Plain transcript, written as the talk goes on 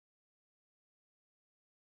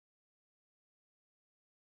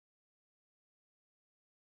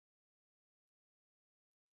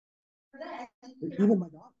Even my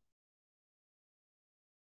dog.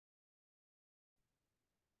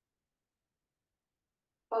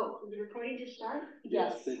 Oh, the recording just started?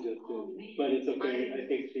 Yes, it just did. But it's okay. I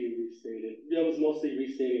think she restated. That was mostly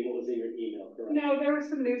restating what was in your email, correct? No, there was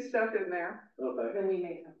some new stuff in there. Okay. Then we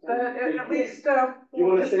may have to. But at least, You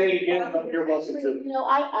want to say it again? You're welcome to. No,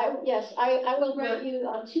 yes, I will grant you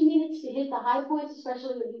 2 minutes to hit the high points,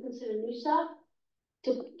 especially when you consider new stuff,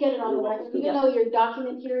 to get it on the record. Even though your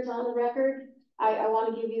document here is on the record, I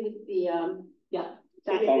want to give you the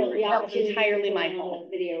That's entirely my fault.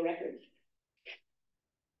 Video record.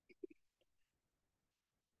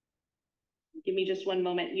 Give me just one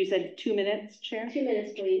moment. You said 2 minutes, Chair? 2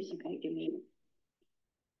 minutes, please. Okay, give me.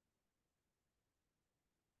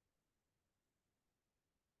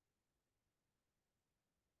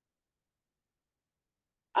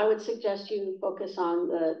 I would suggest you focus on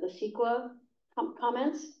the CEQA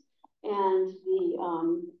comments and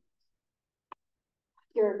the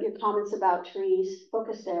your comments about trees.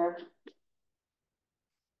 Focus there.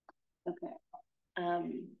 Okay.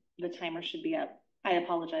 The timer should be up. I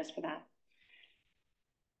apologize for that.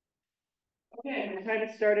 okay, I tried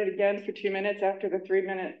to start it again for 2 minutes after the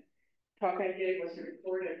 3-minute talk I gave wasn't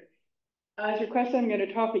recorded. As requested, I'm going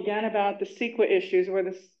to talk again about the CEQA issues where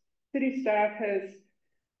the city staff has,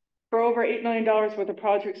 for over $8 million worth of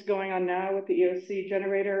projects going on now with the EOC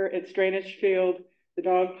generator, its drainage field, the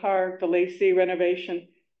dog park, the Lacey renovation.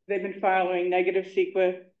 They've been filing negative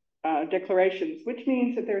CEQA declarations, which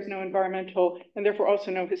means that there's no environmental and therefore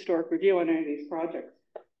also no historic review on any of these projects.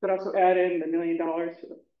 But also add in the $1 million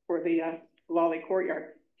for the Lolly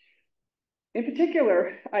Courtyard. In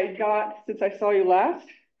particular, I got, since I saw you last,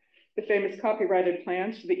 the famous copyrighted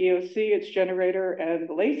plans to the EOC, its generator, and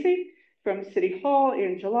the Lacey from City Hall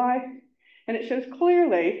in July. And it shows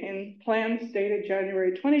clearly in plans dated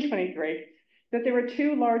January 2023 that there were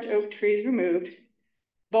 2 large oak trees removed,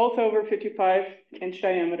 both over 55-inch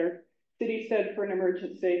diameter. City said for an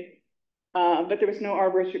emergency, but there was no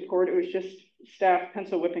arborist report. It was just staff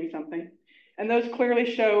pencil whipping something. And those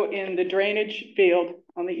clearly show in the drainage field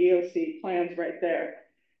on the EOC plans right there.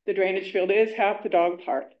 The drainage field is half the dog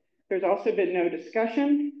park. There's also been no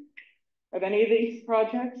discussion of any of these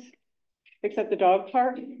projects, except the dog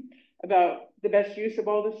park, about the best use of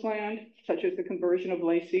all this land, such as the conversion of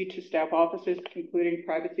Lacey to staff offices, including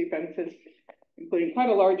privacy fences, including quite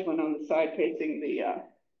a large one on the side facing the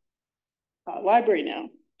library now.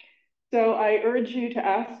 So I urge you to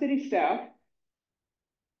ask city staff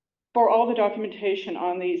for all the documentation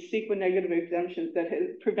on these CEQA negative exemptions that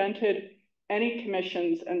has prevented any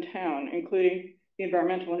commissions in town, including the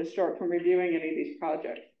environmental and historic, from reviewing any of these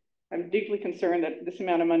projects. I'm deeply concerned that this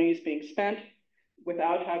amount of money is being spent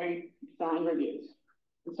without having design reviews.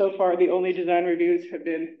 And so far, the only design reviews have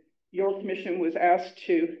been, your commission was asked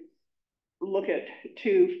to look at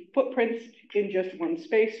 2 footprints in just 1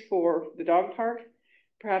 space for the dog park.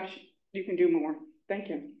 Perhaps you can do more. Thank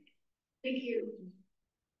you. Thank you.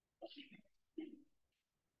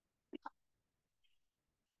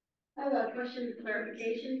 I have a question for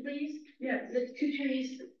clarification, please. Yes. The 2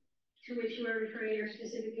 trees to which you are referring are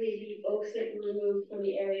specifically the oaks that were removed from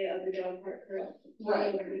the area of the dog park, correct?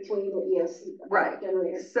 Right. Between the EOC. Right.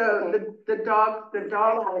 So okay. the dog.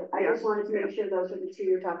 I just wanted to make sure those are the 2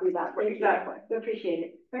 you're talking about. Exactly. I appreciate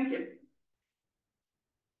it. Thank you.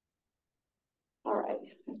 All right.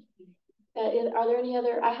 Are there any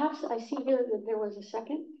other? I see here that there was a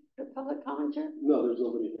second public commenter. No, there's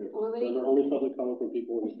nobody here. Nobody? There's only public comment from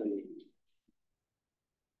people in attendance.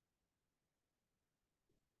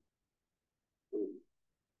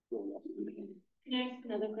 Can I ask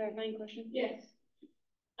another clarifying question? Yes.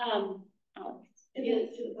 Alex.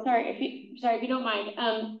 Sorry if you don't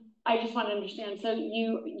mind. I just want to understand. So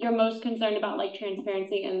you're most concerned about like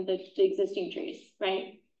transparency and the existing trees,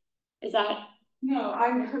 right? Is that? No,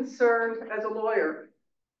 I'm concerned as a lawyer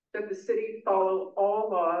that the city follow all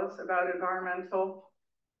laws about environmental,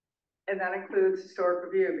 and that includes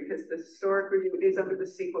historic review, because the historic review is under the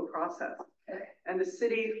CEQA process. And the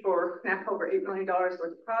city, for now over $8 million worth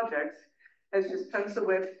of projects, has just pencil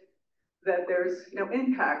whipped that there's no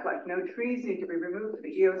impact, like no trees need to be removed for the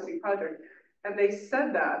EOC project. And they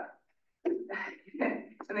said that,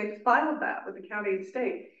 and they filed that with the county and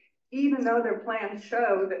state, even though their plans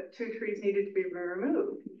show that 2 trees needed to be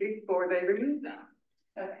removed before they removed them.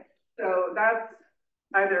 Okay. So that's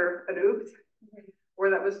either an oops, or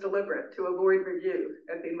that was deliberate to avoid review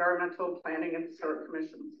at the Environmental Planning and Historic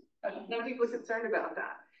Commissions. Now people are concerned about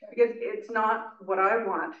that, because it's not what I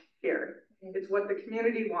want here. It's what the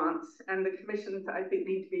community wants, and the commissions, I think,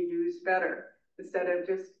 need to be used better instead of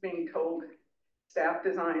just being told staff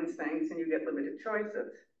designs things and you get limited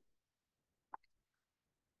choices.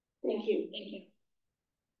 Thank you. Thank you.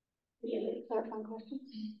 Any other clarifying questions?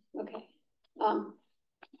 Okay.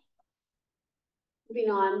 Moving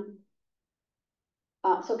on.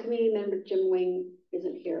 So committee member Jim Wing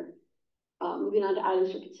isn't here. Moving on to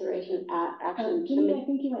items for consideration, action. Jimmy, I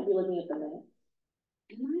think you might be looking at the minutes.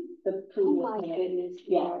 Am I? The Oh previous my minutes. goodness.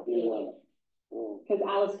 Yeah. Because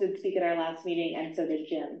Alice did speak at our last meeting and so did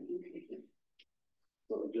Jim.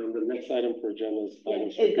 So the next item for agenda is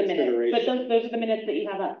items for Is the minute, but consideration. those are the minutes that you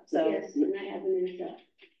have up, so. Yes, and I have the minutes up.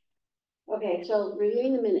 Okay, so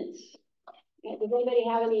reviewing the minutes. Does anybody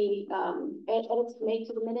have any, edits to make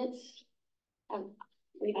to the minutes? I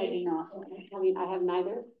do not. Okay, I have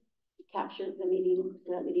neither. Captured the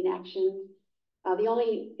meeting action. The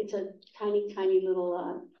only, it's a tiny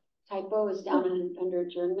little, typo is down under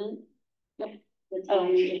adjournment. Yep. The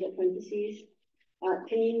time is the parentheses.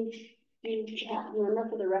 Can you remember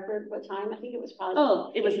for the record what time? I think it was probably.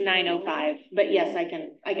 Oh, it was 9:05, but yes, I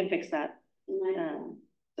can fix that, 9:05.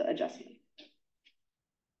 the adjustment.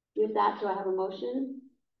 With that, do I have a motion?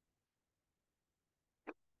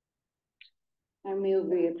 I move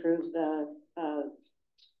we approve the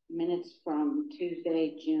minutes from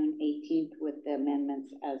Tuesday, June 18th with the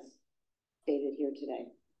amendments as stated here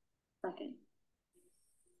today. Second.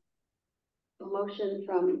 A motion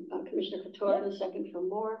from Commissioner Couture and a second from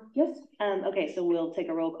Moore. Yes. Okay, so we'll take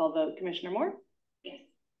a roll call vote. Commissioner Moore? Yes.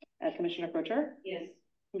 Commissioner Couture? Yes.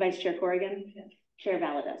 Vice Chair Corrigan? Yes. Chair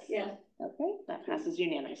Valdez? Yes. Okay, that passes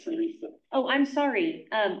unanimously. Oh, I'm sorry,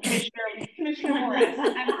 Commissioner Morris,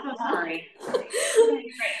 I'm so sorry. Right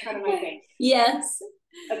in front of my face. Yes.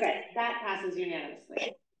 Okay, that passes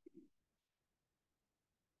unanimously.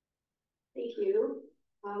 Thank you.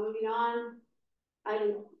 Moving on.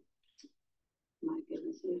 My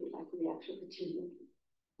goodness, let me go back to the actual agenda.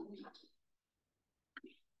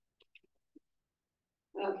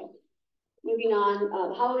 Okay. Moving on,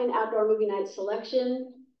 the Halloween outdoor movie night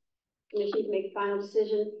selection. Commission to make a final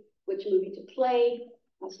decision which movie to play.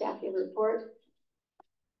 Staff, you have a report.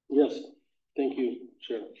 Yes, thank you,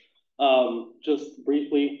 Chair. Just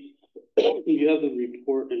briefly, you have the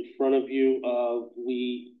report in front of you.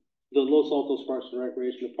 The Los Altos Parks and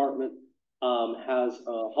Recreation Department has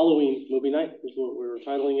a Halloween movie night, is what we're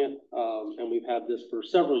titling it. And we've had this for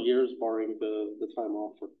several years, barring the time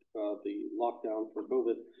off for the lockdown for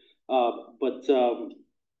COVID. But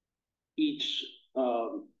each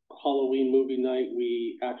Halloween movie night,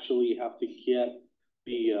 we actually have to get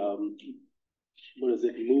the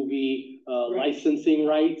movie licensing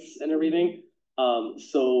rights and everything.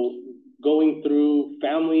 So going through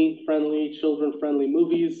family-friendly, children-friendly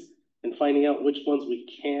movies and finding out which ones we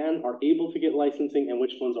are able to get licensing and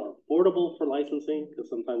which ones are affordable for licensing, because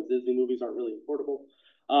sometimes Disney movies aren't really affordable.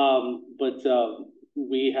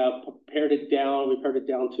 We have pared it down. We pared it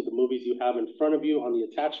down to the movies you have in front of you on the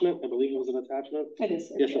attachment. I believe it was an attachment. It is.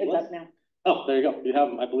 Yes, it was. Up now. Oh, there you go. You have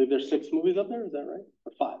them. I believe there's 6 movies up there. Is that right?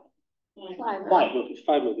 Or 5?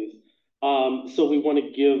 5 movies. So we want to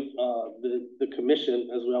give the commission,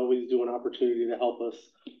 as we always do, an opportunity to help us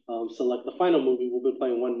select the final movie. We'll be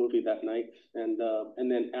playing 1 movie that night, and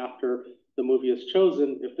then after the movie is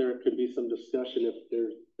chosen, if there could be some discussion, if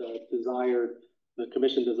there's the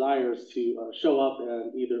commission desires to show up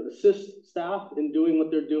and either assist staff in doing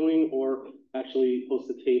what they're doing, or actually host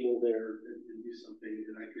a table there and do something.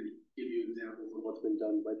 And I could give you examples of what's been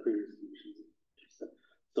done by previous commissions.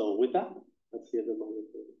 So with that, let's see the moment.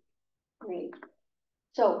 Great.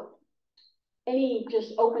 So any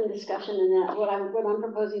just open discussion, and that what I'm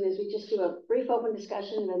proposing is we just do a brief open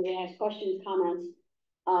discussion, then we ask questions, comments,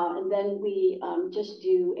 and then we just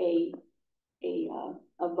do a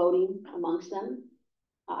voting amongst them.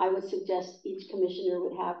 I would suggest each commissioner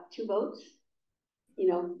would have 2 votes. You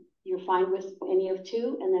know, you're fine with any of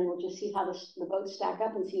 2, and then we'll just see how the votes stack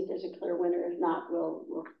up and see if there's a clear winner. If not,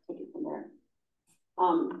 we'll take it from there.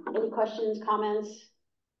 Any questions, comments?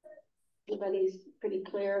 Everybody's pretty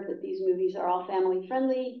clear that these movies are all family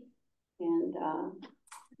friendly, and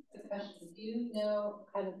The question, do you know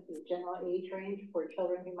kind of the general age range for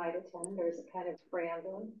children who might attend, or is it kind of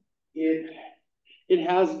random? It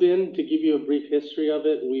has been. To give you a brief history of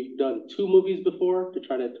it, we've done 2 movies before to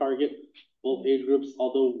try to target both age groups,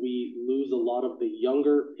 although we lose a lot of the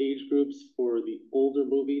younger age groups for the older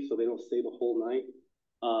movies, so they don't stay the whole night.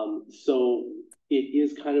 So it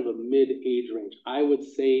is kind of a mid-age range. I would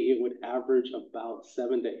say it would average about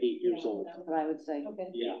 7 to 8 years old. That's what I would say. okay.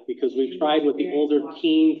 Yeah, because we've tried with the older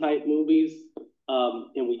teen type movies,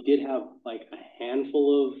 and we did have like a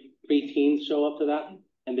handful of preteens show up to that.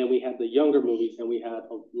 And then we had the younger movies, and we had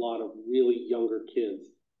a lot of really younger kids.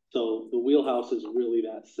 So the wheelhouse is really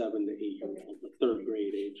that 7 to 8 year old, the 3rd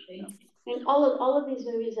grade age. And all of these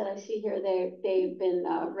movies that I see here, they've been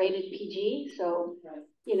rated PG, so,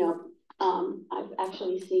 you know, I've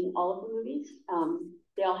actually seen all of the movies.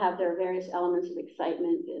 They all have their various elements of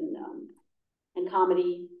excitement and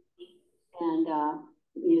comedy and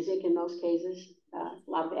music in most cases, a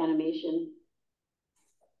lot of animation.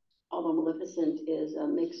 Although Maleficent is a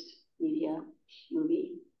mixed media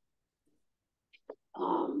movie.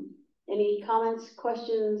 Any comments,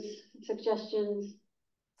 questions, suggestions?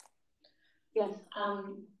 Yes.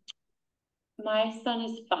 My son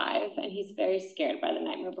is 5 and he's very scared by The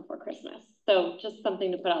Nightmare Before Christmas. So just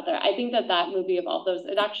something to put out there. I think that movie of all those,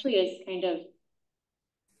 it actually is kind of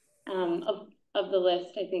the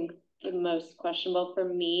list, I think the most questionable for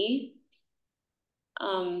me.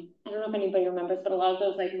 I don't know if anybody remembers, but a lot of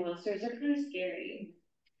those like monsters are kind of scary.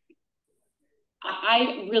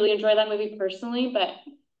 I really enjoy that movie personally, but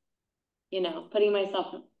you know, putting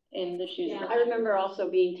myself in the shoes. Yeah, I remember also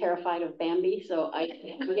being terrified of Bambi, so I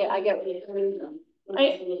get where you're coming from.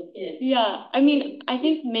 Yeah, I mean, I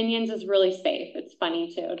think Minions is really safe. It's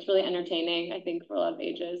funny too. It's really entertaining, I think, for a lot of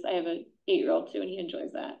ages. I have an 8-year-old too, and he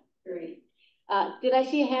enjoys that. Great. Did I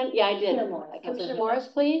see a hand? Yeah, I did. Commissioner Morris,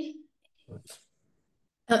 please.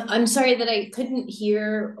 I'm sorry that I couldn't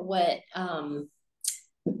hear what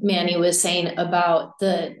Manny was saying about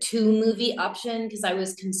the 2 movie option, because I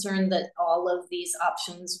was concerned that all of these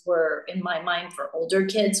options were in my mind for older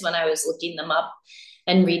kids when I was looking them up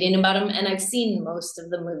and reading about them. And I've seen most of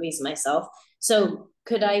the movies myself. So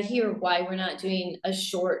could I hear why we're not doing a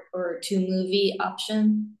short or 2 movie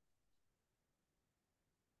option?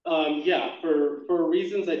 Yeah, for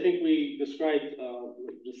reasons I think we described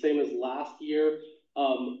the same as last year.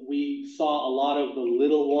 We saw a lot of the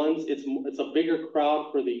little ones. It's a bigger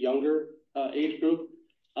crowd for the younger age group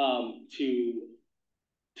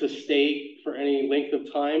to stay for any length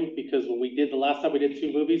of time, because when we did the last time we did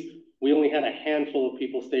 2 movies, we only had a handful of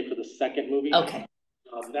people stay for the second movie. Okay.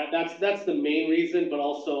 That's the main reason, but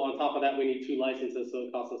also on top of that, we need 2 licenses, so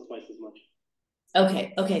it costs us twice as much.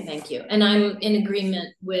 Okay, thank you. And I'm in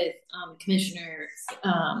agreement with Commissioner,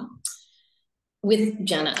 with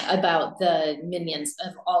Jenna about the Minions.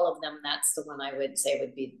 Of all of them, that's the one I would say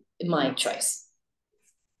would be my choice.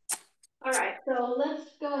 All right, so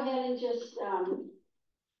let's go ahead and just,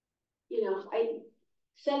 you know,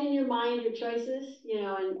 set in your mind your choices, you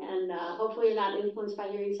know, and hopefully you're not influenced by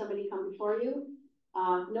hearing somebody come before you.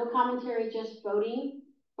 No commentary, just voting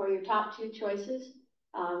for your top 2 choices.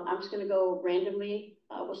 I'm just going to go randomly.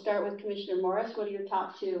 We'll start with Commissioner Morris. What are your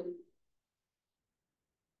top 2?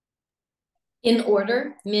 In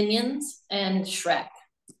order, Minions and Shrek.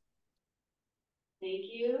 Thank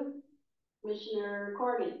you. Commissioner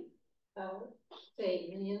Corrigan. Say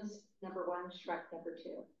Minions #1, Shrek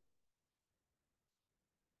 #2.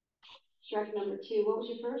 Shrek #2. What was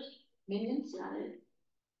your first? Minions. Got it.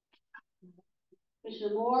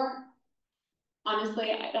 Commissioner Moore.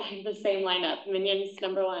 Honestly, I have the same lineup. Minions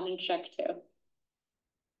 #1 and Shrek 2.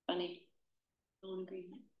 Funny. All in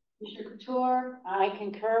agreement. Commissioner Couture. I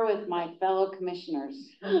concur with my fellow commissioners.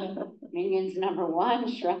 Minions #1,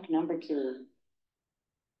 Shrek #2.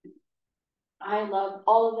 I love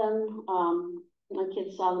all of them. My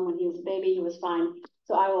kid saw them when he was a baby. He was fine.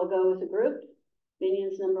 So I will go with the group.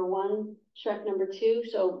 Minions #1, Shrek #2.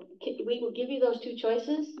 So we will give you those 2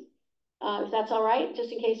 choices. If that's all right,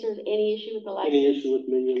 just in case there's any issue with the license. Any issue with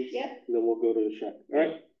Minions? Yep. Then we'll go to the Shrek. All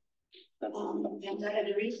right. That's And I had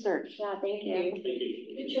to research. Yeah, thank you.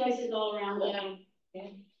 Good choices all around.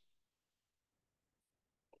 Yeah.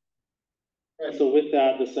 All right, so with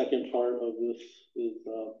that, the second part of this is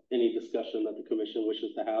any discussion that the commission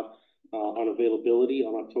wishes to have on availability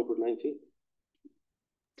on October 19th.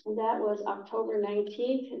 And that was October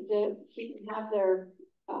 19th. We can have their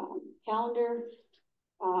calendar.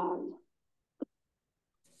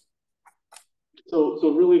 So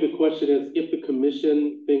really the question is, if the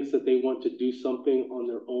commission thinks that they want to do something on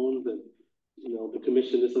their own, then, you know, the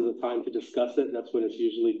commission, this is the time to discuss it. That's when it's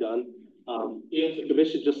usually done. If the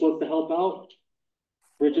commission just wants to help out,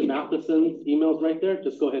 Bridget Matheson's email's right there.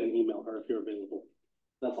 Just go ahead and email her if you're available.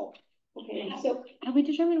 That's all. Okay, so Have we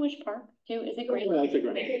determined which park too? Is it Grant? Yeah, that's a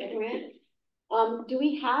great. Grant. Do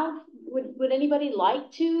we have, would anybody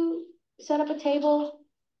like to set up a table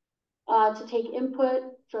to take input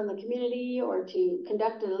from the community or to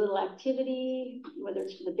conduct a little activity, whether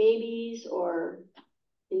it's for the babies or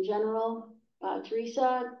in general?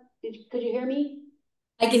 Teresa, could you hear me?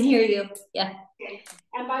 I can hear you. Yeah.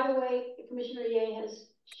 And by the way, Commissioner Ye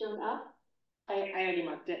has shown up. I already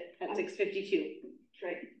marked it at 6:52.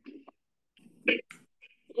 Right.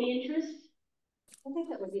 Any interest? I think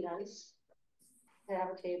that would be nice. to have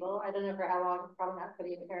a table. I don't know for how long, probably not for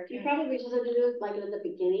the entire You time. probably just have to do it like at the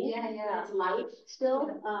beginning. Yeah. It's light still,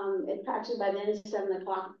 it actually by then it's 7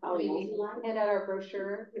 o'clock, probably won't be light. Hand out our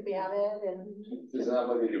brochure if we have it and. Isn't that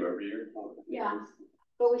what we do every year? Yeah,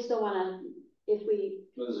 but we still wanna, if we.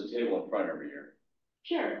 There's a table in front every year.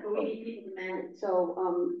 Sure, but we need people to man it, so,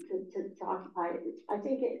 to occupy it, I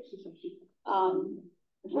think it,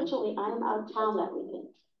 unfortunately, I'm out of town that weekend.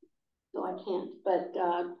 So I can't, but,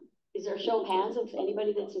 is there a show of hands of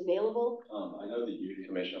anybody that's available? I know the youth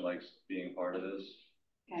commission likes being part of this.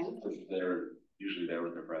 Okay. They're usually there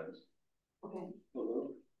with their friends. Okay.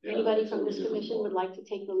 Yeah, Anybody that's from what this we do. commission would like to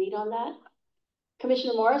take the lead on that?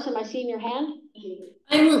 Commissioner Morris, am I seeing your hand?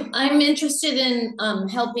 I'm interested in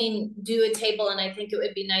helping do a table, and I think it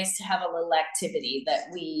would be nice to have a little activity that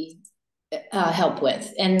we help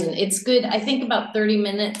with. And it's good, I think about 30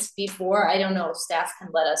 minutes before, I don't know, staff can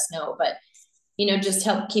let us know, but you know, just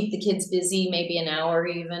help keep the kids busy, maybe an hour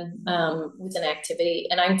even with an activity,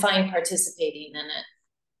 and I'm fine participating in it.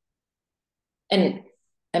 And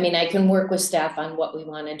I mean, I can work with staff on what we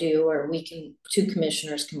want to do, or we can, 2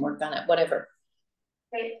 commissioners can work on it, whatever.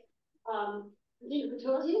 Great.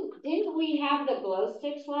 Didn't we have the glow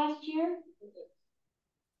sticks last year?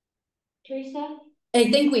 Teresa? I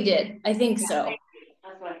think we did. I think so.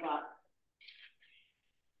 That's what I thought.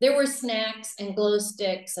 There were snacks and glow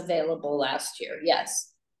sticks available last year.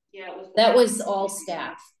 Yes. Yeah, it was. That was all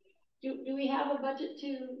staff. Do we have a budget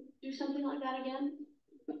to do something like that again?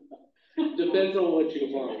 Depends on what you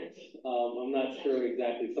want. I'm not sure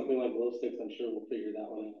exactly. Something like glow sticks, I'm sure we'll figure that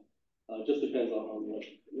one out. Just depends on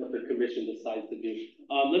what the commission decides to do.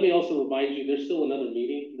 Let me also remind you, there's still another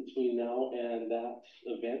meeting between now and that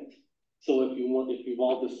event. So if you've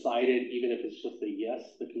all decided, even if it's just a yes,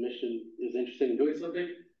 the commission is interested in doing something,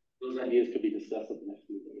 those ideas could be discussed at the next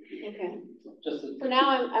meeting. Okay. Just For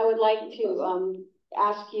now, I would like to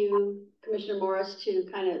ask you, Commissioner Morris, to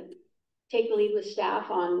kind of take the lead with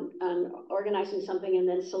staff on organizing something and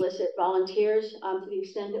then solicit volunteers to the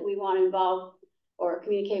extent that we want to involve or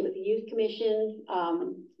communicate with the youth commission.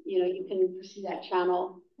 You know, you can pursue that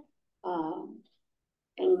channel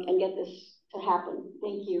and get this to happen.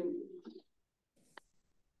 Thank you.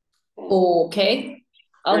 Okay,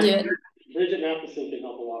 I'll do it. Bridget Matheson can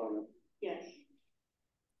help a lot on it. Yes.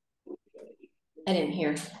 I didn't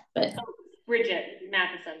hear, but Bridget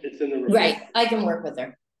Matheson. It's in the report. right, I can work with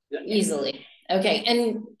her Yeah. easily. Okay,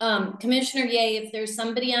 and Commissioner Ye, if there's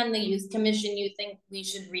somebody on the youth commission you think we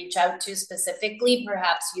should reach out to specifically,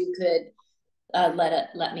 perhaps you could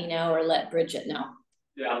let me know or let Bridget know.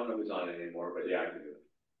 Yeah, I don't know who's on it anymore, but yeah, I can do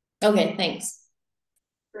it. Okay, thanks.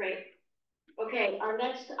 Great. Okay, our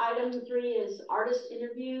next item 3 is artist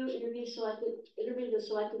interview. Interview the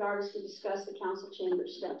selected artists to discuss the council chamber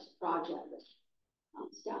steps project.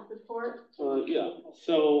 Staff report. Yeah,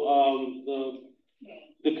 so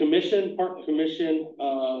the commission, Park Commission,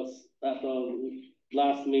 at the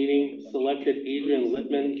last meeting selected Adrian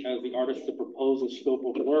Littman as the artist to propose a scope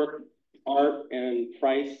of work, art, and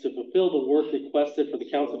price to fulfill the work requested for the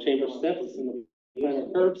council chamber steps and the planner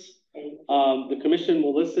curbs. The commission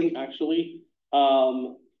will listen, actually.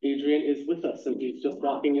 Adrian is with us and he's just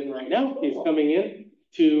walking in right now. He's coming in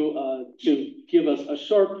to give us a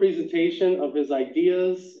short presentation of his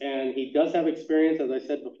ideas, and he does have experience, as I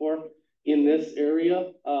said before, in this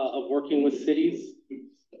area of working with cities.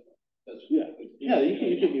 Yeah,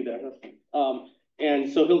 you can do that.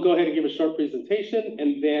 And so he'll go ahead and give a short presentation,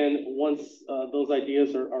 and then once those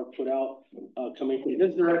ideas are put out, coming from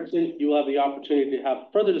his direction, you will have the opportunity to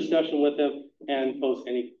have further discussion with him and pose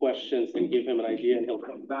any questions and give him an idea, and he'll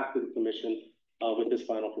come back to the commission with his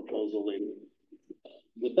final proposal later.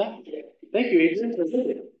 With that, thank you, Adrian.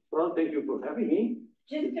 Well, thank you for having me.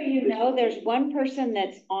 Just so you know, there's one person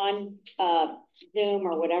that's on Zoom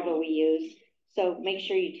or whatever we use, so make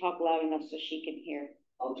sure you talk loud enough so she can hear.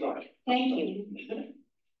 I'll try. Thank you.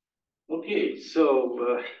 Okay,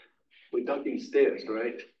 so we're talking stairs,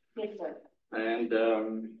 right? Yes, sir. And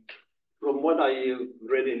from what I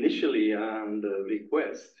read initially on the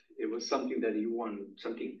request, it was something that you want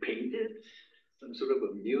something painted, some sort of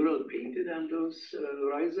a mural painted on those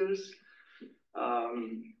risers.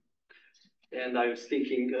 And I was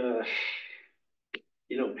thinking,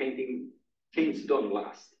 you know, paints don't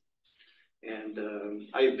last. And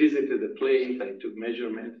I visited the place, I took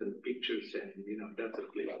measurements and pictures, and you know, that's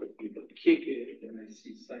a place where people kick it, and I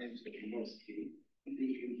see signs for mostly. I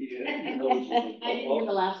didn't hear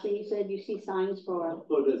the last thing you said. You see signs for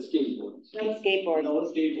the skateboards. Skateboard. No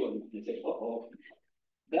skateboard. I say, uh-oh.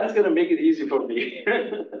 That's gonna make it easy for me.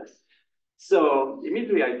 So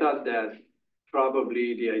immediately I thought that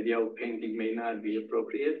probably the idea of painting may not be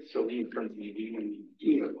appropriate, so we continue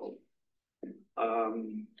durable.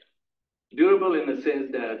 Durable in the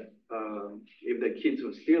sense that if the kids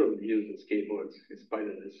will still use the skateboards in spite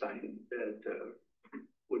of the sign, that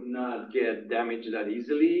would not get damaged that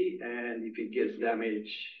easily, and if it gets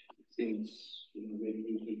damaged, since maybe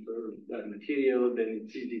you prefer that material, then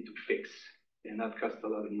it's easy to fix and not cost a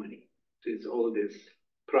lot of money. So it's all this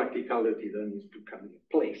practicality that needs to come in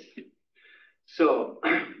place. So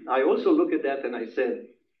I also look at that and I said,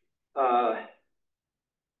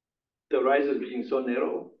 the risers being so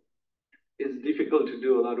narrow, it's difficult to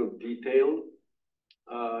do a lot of detail.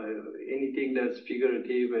 Anything that's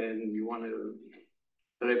figurative and you want to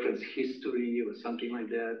reference history or something like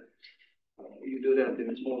that, you do that in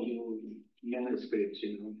a small little manuscripts,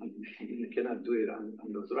 you cannot do it on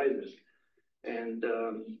those risers. And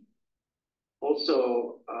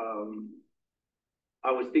also,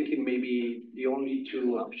 I was thinking maybe the only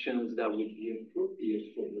two options that would be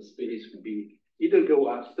appropriate for the space would be either go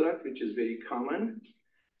abstract, which is very common,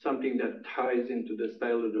 something that ties into the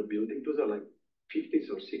style of the building. Those are like 50s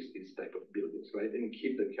or 60s type of buildings, right? And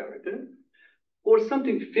keep the character. Or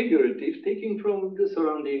something figurative, taking from the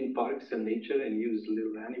surrounding parks and nature and use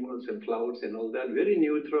little animals and flowers and all that, very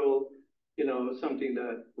neutral, something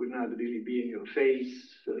that would not really be in your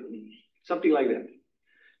face, something like that.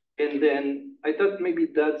 And then I thought maybe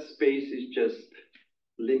that space is just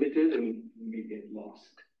limited and we get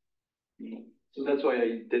lost. So that's why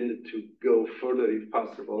I tended to go further if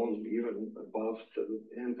possible, even above the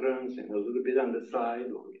entrance and a little bit on the side,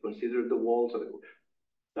 or consider the walls.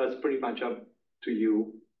 That's pretty much up to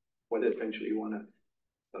you what eventually you want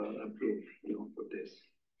to approve, for this.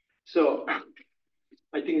 So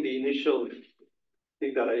I think the initial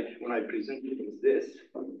thing that when I presented is this,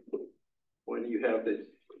 when you have the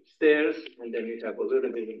stairs and then you have a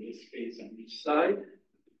little bit of this space on each side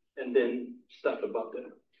and then stuff above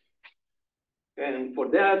them. And for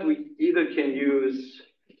that, we either can use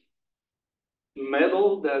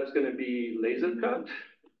metal that's going to be laser cut.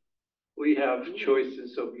 We have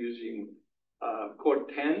choices of using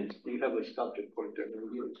Corten. We have a sculpted Corten.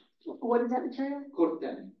 What is that material?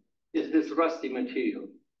 Corten is this rusty material.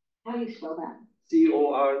 How do you spell that?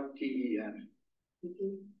 C-O-R-T-E-N.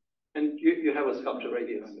 And you have a sculpture right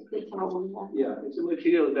here. Yeah, it's a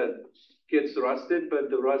material that gets rusted, but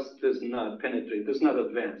the rust does not penetrate, does not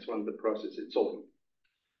advance once the process is over.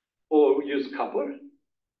 Or use copper,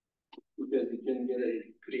 because you can get a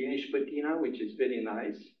greenish patina, which is very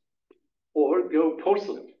nice. Or go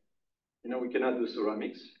porcelain. We cannot do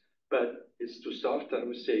ceramics, but it's too soft. I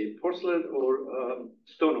would say porcelain or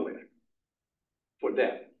stoneware for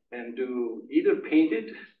that. And do either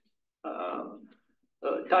painted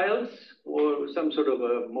tiles or some sort of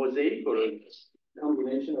a mosaic or a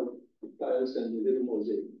combination of tiles and a little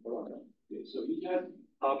mosaic. Okay, so you have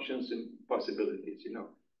options and possibilities,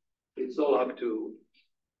 It's all up to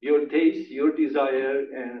your taste, your desire,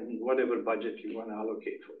 and whatever budget you want to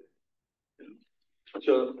allocate for it.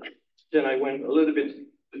 So then I went a little bit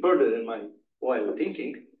further in my while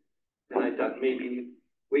thinking, and I thought maybe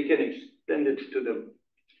we can extend it to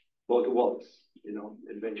both walls,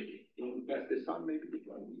 eventually. You pass this on, maybe.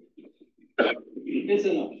 It's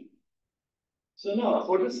enough. So now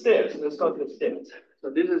for the stairs, let's start with the stairs. So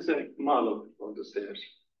this is a model of the stairs.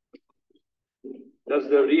 That's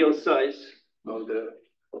the real size of the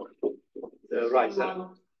riser.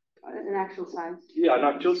 An actual size. Yeah, an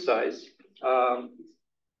actual size.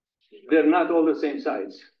 They're not all the same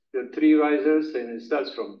size. There are 3 risers, and it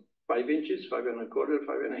starts from 5 inches, 5 1/4,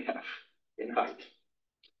 5 1/2 in height.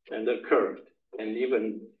 And they're curved. And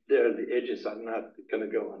even there, the edges are not going to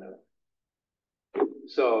go on a.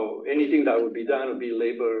 So anything that would be done would be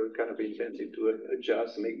labor kind of intensive to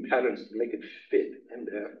adjust, make patterns to make it fit in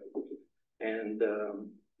there. And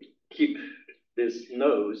keep this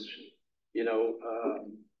nose,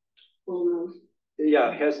 full nose.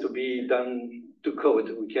 Yeah, it has to be done to code.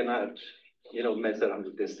 We cannot, mess around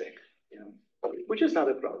with this thing, which is not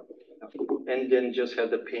a problem. And then just have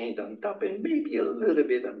the paint on top and maybe a little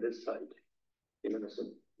bit on this side, so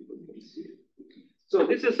people can see it. So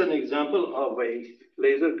this is an example of a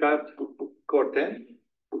laser cut Corten,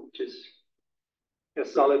 which is a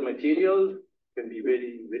solid material, can be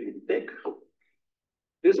very, very thick.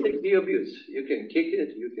 This can be abused. You can kick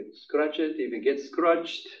it, you can scratch it. If it gets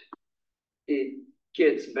scratched, it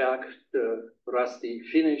gets back the rusty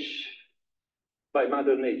finish by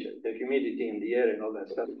Mother Nature, the humidity in the air and all that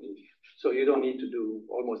stuff. So you don't need to do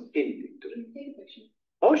almost anything to it.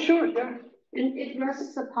 Oh, sure, yeah. It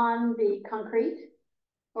rests upon the concrete?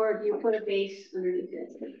 Or do you put a base underneath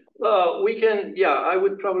it? We can, yeah, I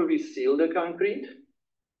would probably seal the concrete.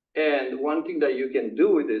 And one thing that you can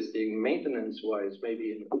do with this thing, maintenance-wise,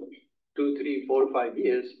 maybe in 2, 3, 4, 5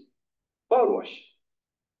 years, power wash.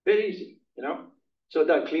 Very easy, you know? So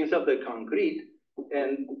that cleans up the concrete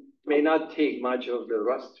and may not take much of the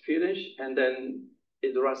rust finish, and then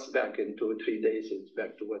it rusts back in 2 or 3 days, it's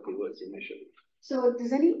back to what it was initially. So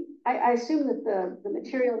does I assume that the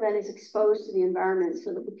material then is exposed to the environment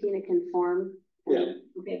so the patina can form? Yeah.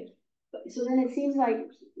 Okay. So then it seems like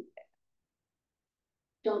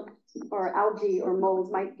junk or algae or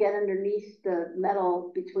mold might get underneath the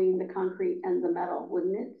metal between the concrete and the metal,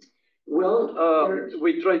 wouldn't it? Well,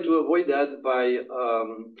 we try to avoid that by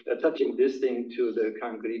attaching this thing to the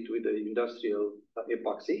concrete with the industrial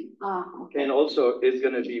epoxy. Okay. And also it's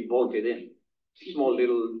gonna be bolted in, small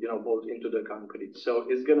little, you know, bolt into the concrete. So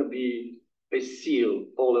it's gonna be a seal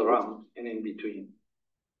all around and in between.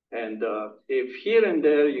 And if here and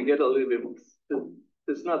there you get a little bit, it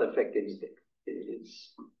does not affect anything.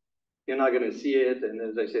 You're not gonna see it. And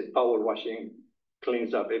as I said, power washing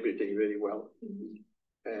cleans up everything very well. Mm-hmm.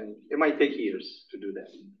 And it might take years to do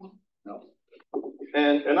that. No.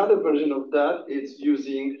 And another version of that is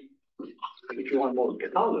using, if you want more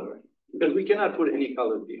color, because we cannot put any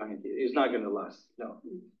color behind it. It's not going to last. No.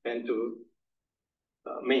 And to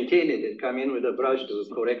maintain it and come in with a brush to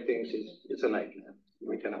correct things it's a nightmare.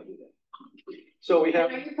 We cannot do that. So we have.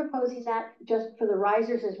 And are you proposing that just for the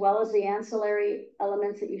risers as well as the ancillary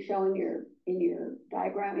elements that you show in your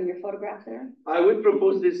diagram, in your photograph there? I would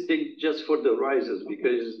propose this thing just for the risers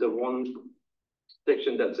because it's the one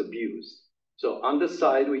section that's abused. So on the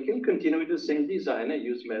side, we can continue with the same design and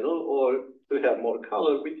use metal, or to have more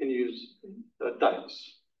color, we can use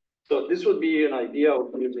tiles. So this would be an idea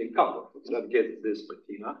of using copper that gets this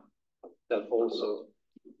patina. That also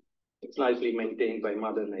it's nicely maintained by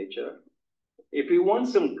Mother Nature. If we want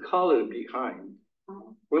some color behind,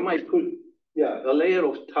 we might put a layer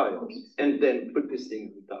of tiles and then put this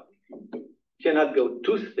thing on top. Cannot go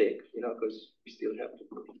too thick, you know, because we still have to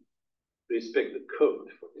respect the code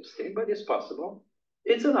for this thing, but it's possible.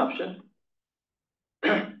 It's an option.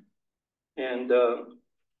 And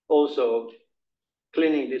also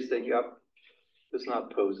cleaning this thing up does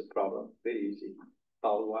not pose a problem. Very easy.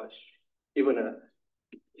 Power wash. Even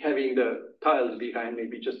having the tiles behind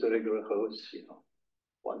maybe just a regular hose, you know,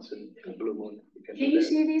 once in a blue moon. Can you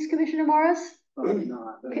see these, Commissioner Morris?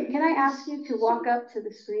 Can I ask you to walk up to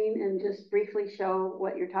the screen and just briefly show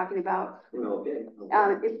what you're talking about? Okay.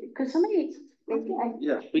 Because somebody, maybe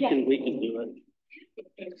we can do it.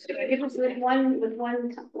 If it's with one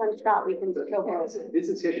shot, we can show both. This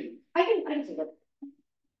is it. I can see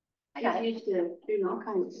it. I used to do all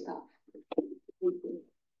kinds of stuff.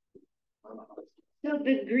 So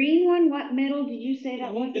the green one, what metal did you say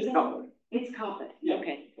that was? It's copper. It's copper. Yeah.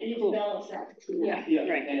 Okay. And it Cool. develops that. Yeah.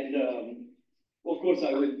 Right. And of course,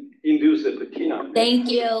 I would induce the patina.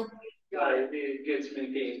 Thank you. It gets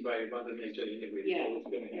maintained by Mother Nature anyway. Yeah. So it's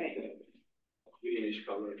going to have that greenish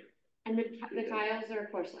color. And the tiles are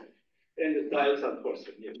porcelain. And the tiles are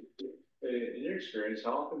porcelain. Yeah. In your experience,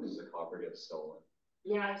 how often does the copper get stolen?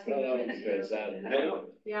 Yeah, I was thinking. Is that? I know.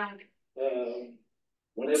 Yeah.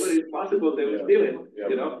 Whenever it's possible, they will steal it, Yeah.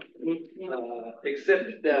 you know?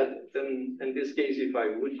 Except that in this case, if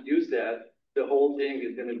I would use that, the whole thing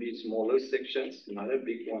is gonna be smaller sections, not a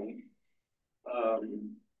big one.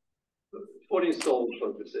 For install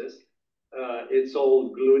purposes, it's all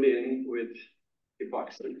glued in with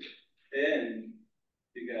epoxy. And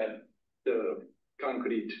you got the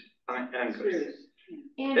concrete anchors.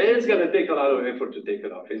 And It's gonna take a lot of effort to take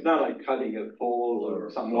it off. It's not like cutting a pole or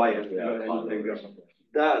some wire.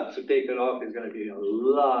 That to take it off is gonna be a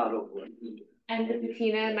lot of work. And the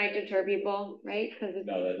patina might deter people, right? Because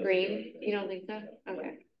it's green. You don't think so?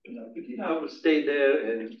 Okay. I will stay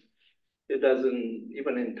there, and it doesn't,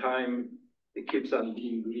 even in time, it keeps on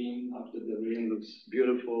being green. After the rain looks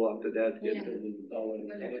beautiful. After that, it's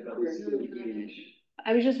still greenish.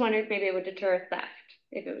 I was just wondering if maybe it would deter theft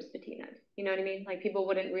if it was patina. You know what I mean? Like people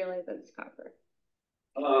wouldn't realize that it's copper.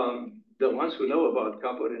 The ones who know about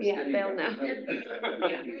copper and Yeah, they'll know.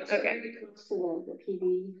 Okay. So the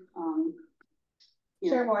PD,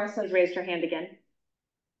 Chair Morris has raised her hand again.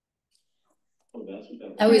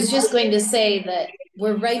 I was just going to say that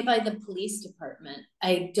we're right by the police department.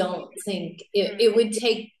 I don't think it would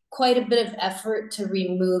take quite a bit of effort to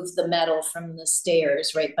remove the metal from the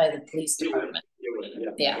stairs right by the police department.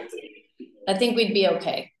 Yeah, I think we'd be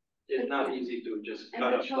okay. It's not easy to just and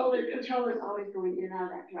cut off patrol something. is always going in and out of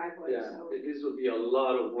that driveway, Yeah, so. this will be a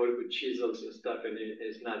lot of work with chisels and stuff, and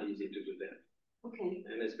it's not easy to do that. Okay.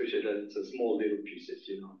 And especially that it's a small little pieces,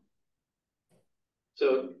 you know.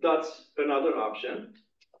 So that's another option.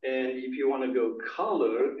 And if you want to go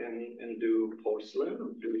color and do porcelain,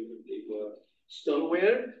 or do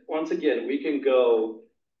stoneware, once again, we can go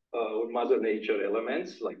with Mother Nature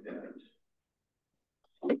elements like that.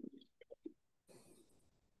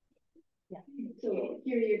 Yeah. So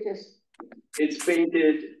here you're just. It's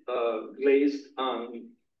painted, glazed on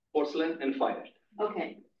porcelain and fired.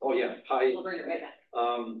 Okay. Oh yeah, high. We'll bring it right back.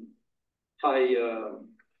 High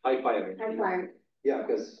fire. High fire. Yeah,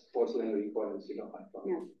 because porcelain requires, high fire.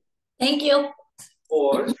 Yeah. Thank you.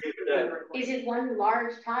 Or is it one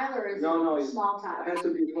large tile or is it small tile? It has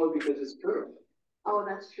to be small because it's curved. Oh,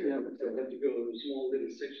 that's true. Yeah, but they have to go in small little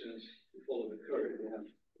sections to follow the curve. Yeah.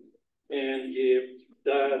 And if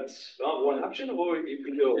that's not one option, or if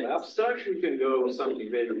you go abstract, you can go with something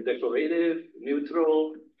very decorative,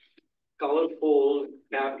 neutral, colorful,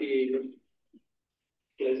 happy,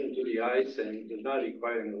 pleasant to the eyes, and not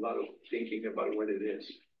requiring a lot of thinking about what it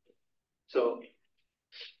is. So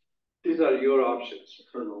these are your options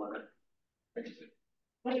for the letter.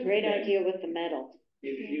 What a great idea with the metal.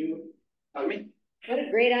 If you, I mean, What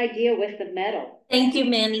a great idea with the metal. Thank you,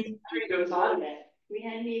 Manny. because We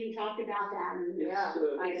hadn't even talked about that. And yeah,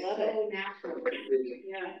 I love it. Natural.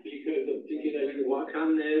 Yeah. Because of thinking that you walk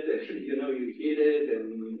on it, and you hit it,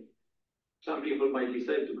 and some people might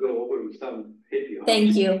decide to go over with some hippie.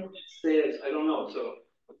 Thank you. Stairs, I don't know, so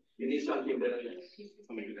you need something that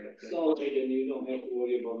is solid and you don't have to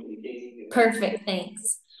worry about maintaining it. Perfect,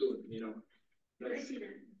 thanks. So,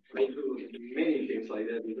 I do many things like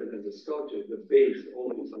that because as a sculptor, the base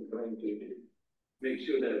always I'm trying to make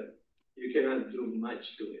sure that you cannot do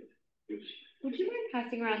much to it. Would you mind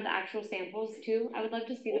passing around the actual samples too? I would love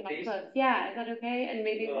to see them up close. Yeah, is that okay? And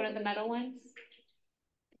maybe one of the metal ones? Is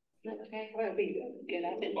that okay? Well, we get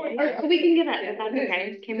up and. Or we can get that, if that's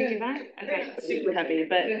okay. Can we do that? Okay, super heavy,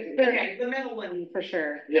 but. Okay, the metal one for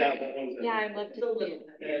sure. Yeah, that one's. Yeah, I'd love to.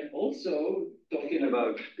 And also talking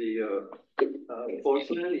about the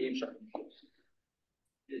porcelain,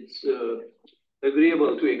 it's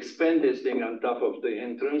agreeable to expand this thing on top of the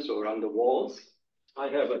entrance or on the walls. I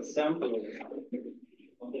have a sample of that.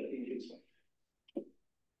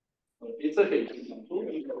 It's a Haiti sample.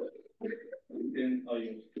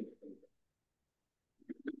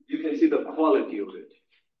 You can see the quality of it.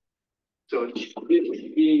 So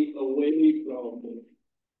being away from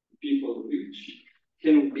people reach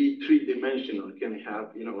can be three-dimensional, can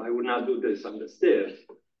have, I would not do this on the stairs,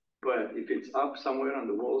 but if it's up somewhere on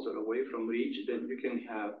the walls or away from reach, then you can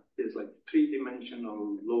have this like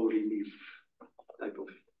three-dimensional low relief type of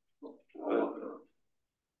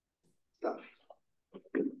stuff.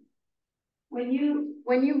 When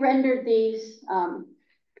you rendered these,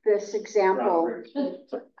 this example,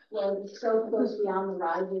 well, it so goes beyond the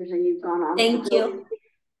risers, and you've gone on. Thank you.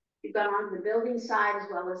 You've gone on the building side as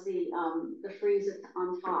well as the frieze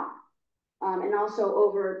on top, and also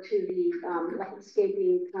over to the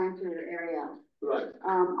landscaping planter area. Right.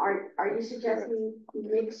 Are you suggesting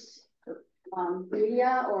mixed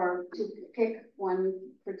media, or to pick one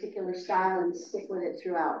particular style and stick with it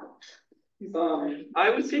throughout? I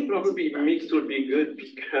would say probably mixed would be good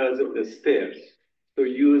because of the stairs. To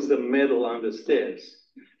use the metal on the stairs,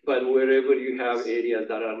 but wherever you have areas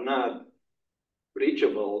that are not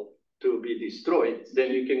reachable to be destroyed,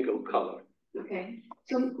 then you can go color. Okay.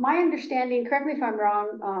 So my understanding, correct me if I'm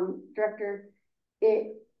wrong, Director,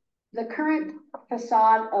 the current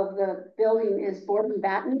facade of the building is board and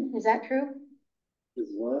batten. Is that true?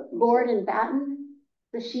 Is what? Board and batten,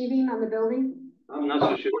 the sheathing on the building? I'm not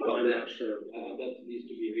so sure about that. That needs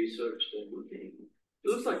to be researched. It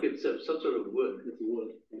looks like it's some sort of wood. It's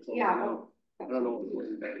wood. Yeah. I don't know what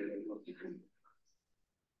it is.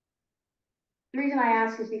 The reason I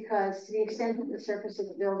ask is because to the extent that the surface of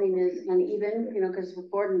the building is uneven, because with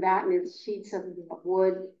board and batten, it's sheets of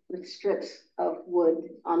wood with strips of wood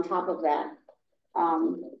on top of that.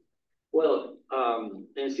 Well,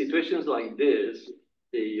 in situations like this,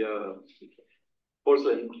 the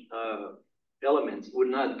porcelain elements would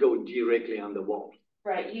not go directly on the wall.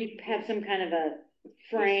 Right, you'd have some kind of a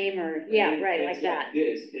frame or, yeah, right, like that.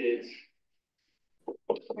 This is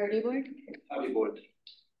Hardy board? heavy board.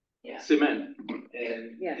 Yeah. Cement.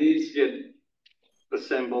 And Yeah. these get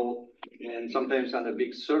assembled and sometimes on a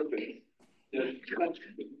big surface. They're cut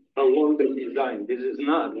along the design. This is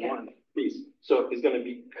not one piece. So it's gonna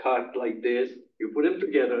be cut like this. You put them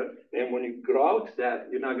together, and when you grout that,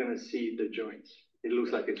 you're not gonna see the joints. It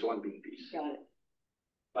looks like it's one big piece. Got it.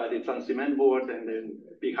 But it's on cement board, and then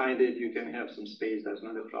behind it, you can have some space. That's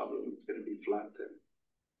not a problem. It's gonna be flat there.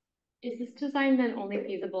 Is this design then only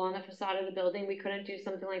feasible on the facade of the building? We couldn't do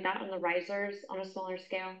something like that on the risers on a smaller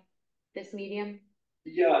scale, this medium?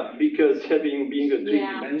 Yeah, because being a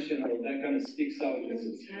three-dimensional, that kind of sticks out as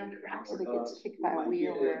it's. So it gets kicked by a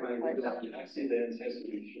wheel or Accidents has to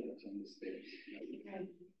be short on the stairs.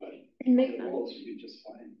 But It makes the sense. walls should be just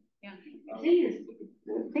fine. Yeah.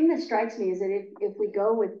 The thing that strikes me is that if we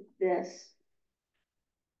go with this,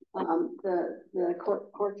 the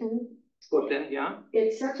corten, Yeah.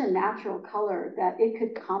 it's such a natural color that it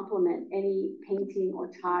could complement any painting or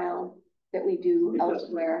tile that we do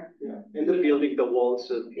elsewhere. Yeah, in the building, the walls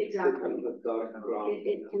are. Exactly. Kind of dark brown.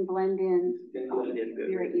 It can blend in Can blend in good.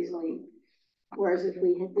 very easily. Whereas if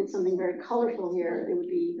we did something very colorful here, it would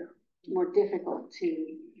be more difficult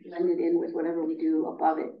to blend it in with whatever we do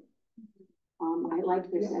above it. I like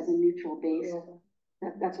this as a neutral base.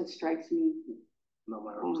 That's what strikes me.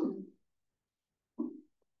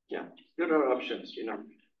 Yeah, there are options, you know.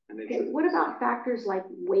 And it's, Okay, what about factors like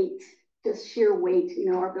weight, just sheer weight?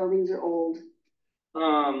 You know, our buildings are old.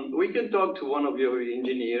 we can talk to one of your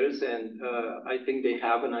engineers, and I think they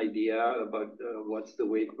have an idea about what's the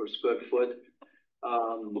weight per square foot.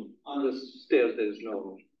 On the stairs,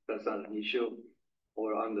 that's not an issue,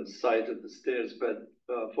 or on the sides of the stairs, but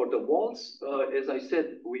for the walls, as I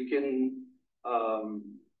said, we can,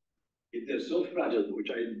 if they're so fragile, which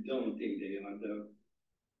I don't think they are,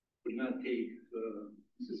 would not take,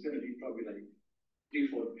 this is gonna be probably like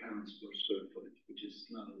 3-4 pounds per square foot, which is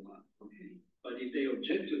not a lot. Okay. But if they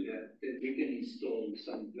object to that, then we can install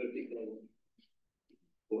some vertical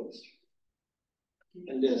boards.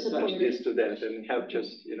 And then attach this to that and have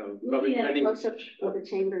just, you know, probably. Yeah, most of the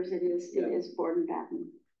chambers, it is board and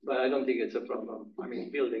batten. But I don't think it's a problem. I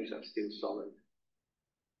mean, buildings are still solid.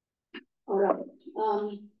 All right.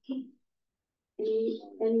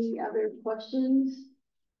 Any other questions?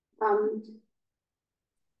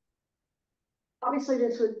 Obviously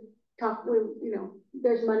this would talk, you know,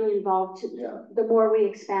 there's money involved. The more we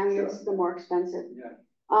expand this, the more expensive.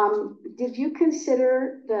 Yeah. Did you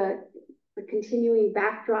consider the continuing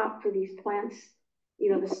backdrop for these plants?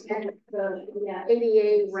 You know, the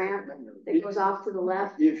ADA ramp that goes off to the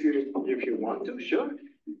left? If you want to, sure.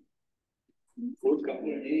 We'll cover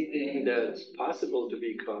anything that's possible to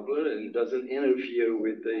be covered and doesn't interfere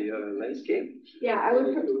with the landscape. Yeah, I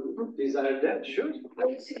would desire that, sure. I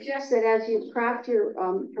would suggest that as you craft your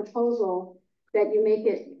proposal, that you make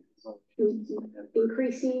it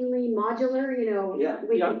increasingly modular, you know.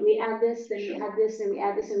 We add this, then we add this, then we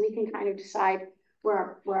add this, and we can kind of decide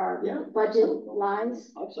where our budget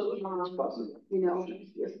lies. Absolutely, it's possible. You know,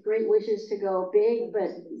 with great wishes to go big,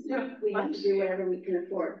 but we have to do whatever we can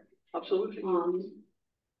afford. Absolutely.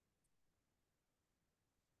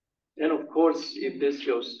 And of course, if this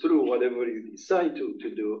goes through, whatever you decide to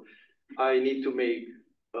do, I need to make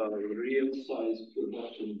real size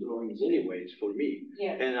production drawings anyways for me.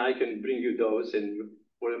 Yeah. And I can bring you those and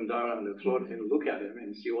put them down on the floor and look at them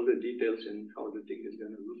and see all the details and how the thing is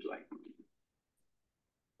gonna look like.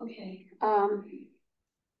 Okay.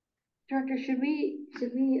 Director, should we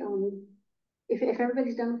if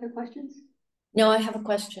everybody's done with their questions? No, I have a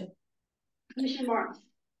question. Commissioner Morris.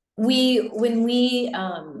 When we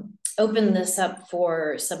open this up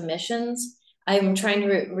for submissions, I'm trying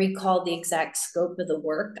to recall the exact scope of the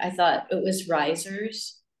work. I thought it was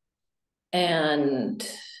risers. And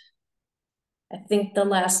I think the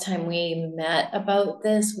last time we met about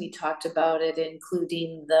this, we talked about it,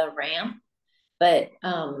 including the ramp. But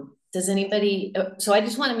does anybody, so I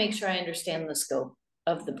just want to make sure I understand the scope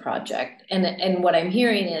of the project. And what I'm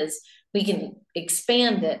hearing is we can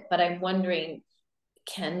expand it, but I'm wondering,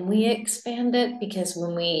 can we expand it? Because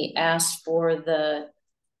when we asked for the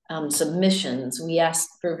submissions, we asked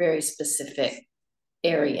for a very specific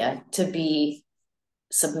area to be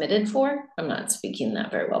submitted for. I'm not speaking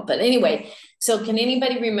that very well, but anyway, so can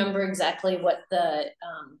anybody remember exactly what the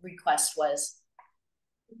request was?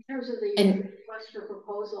 In terms of the request for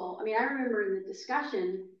proposal, I mean, I remember in the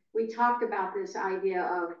discussion, we talked about this idea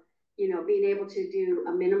of, you know, being able to do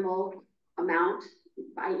a minimal amount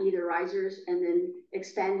by either risers and then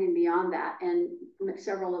expanding beyond that. And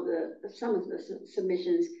some of the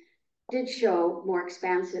submissions did show more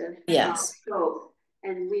expansive scope.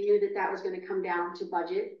 And we knew that that was going to come down to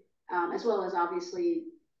budget, as well as obviously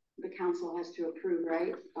the council has to approve,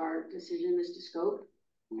 right? Our decision is to scope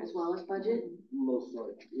as well as budget. Most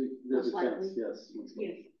likely. Most likely. Yes.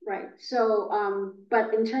 Yes. Right. So,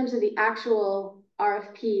 but in terms of the actual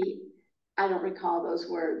RFP, I don't recall those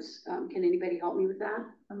words. Can anybody help me with that?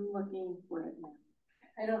 I'm looking for it now.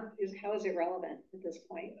 How is it relevant at this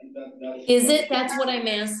point? Is it? That's what I'm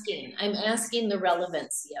asking. I'm asking the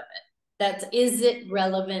relevancy of it. is it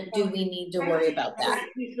relevant? Do we need to worry about that?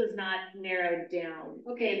 Piece was not narrowed down.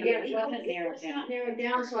 Okay, Yeah, again, it wasn't narrowed it's not down. narrowed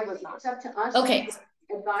down, so I think it's up to us. Okay.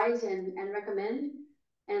 To advise and recommend.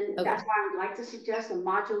 And Okay. that's why I would like to suggest a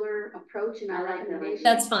modular approach in our recommendation.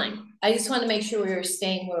 That's fine. I just want to make sure we're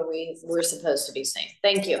staying where we're supposed to be staying.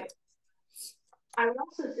 Thank you. I would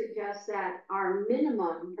also suggest that our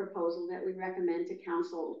minimum proposal that we recommend to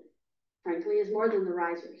council, frankly, is more than the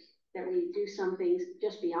risers, that we do some things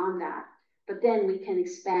just beyond that, but then we can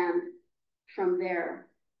expand from there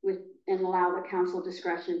and allow the council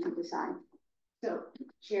discretion to decide. So,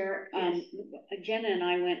 Chair, Jenna and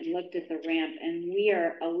I went and looked at the ramp, and we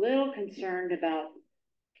are a little concerned about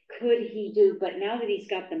could he do, but now that he's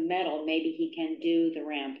got the metal, maybe he can do the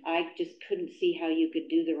ramp. I just couldn't see how you could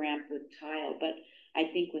do the ramp with tile, but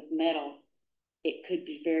I think with metal, it could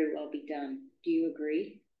be very well be done. Do you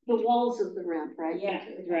agree? The walls of the ramp, right? Yeah,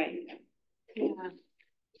 right. Yeah.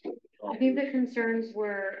 I think the concerns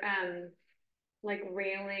were, like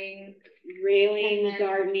railing. Railing, And then-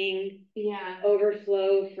 gardening, Yeah.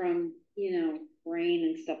 overflow from, rain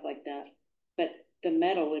and stuff like that. But the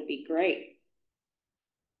metal would be great.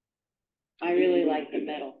 I really like the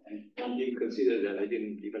metal. I didn't consider that. I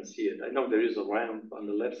didn't even see it. I know there is a ramp on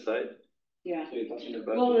the left side. Yeah. So you're talking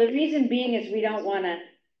about. Well, the reason being is we don't want to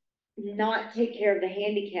not take care of the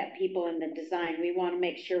handicapped people in the design. We want to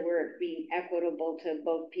make sure we're being equitable to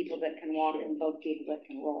both people that can walk and both people that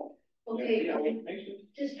can roll. Okay, Yeah, makes sense.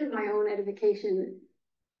 just for my own edification,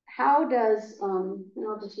 how does, and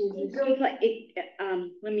I'll just use It this. goes like it,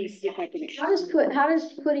 let me see if I can. How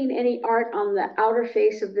does putting any art on the outer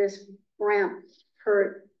face of this ramp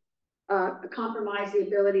hurt, compromise the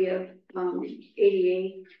ability of,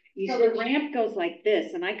 ADA? So the ramp goes like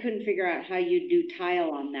this, and I couldn't figure out how you do tile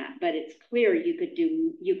on that, but it's clear you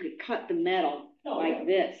could cut the metal like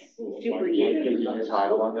this, super easy. Can you do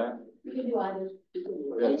tile on that? You can do either.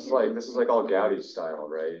 Yeah, this is like all Gaudi style,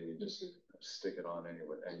 right? And you just stick it on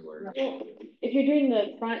anywhere. If you're doing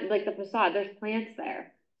the front, like the facade, there's plants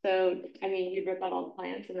there. So, I mean, you rip out all the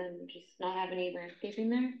plants and then just not have any landscaping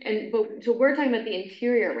there. So we're talking about the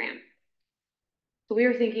interior ramp. So we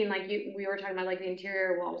were thinking we were talking about like the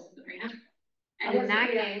interior walls of the ramp. And in that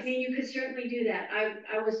case. I mean, you could certainly do that.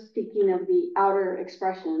 I was thinking of the outer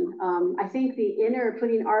expression. I think the inner,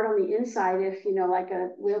 putting art on the inside, if, like a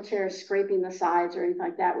wheelchair scraping the sides or anything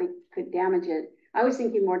like that, we could damage it. I was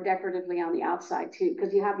thinking more decoratively on the outside too,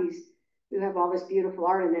 because you have all this beautiful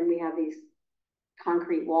art and then we have these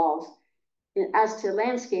concrete walls. And as to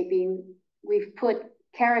landscaping, we've put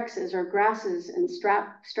calyxes or grasses and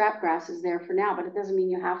strap grasses there for now, but it doesn't mean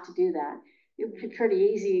you have to do that. It would be pretty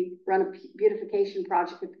easy, run a beautification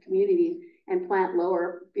project with the community and plant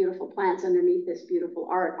lower beautiful plants underneath this beautiful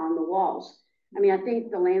art on the walls. I mean, I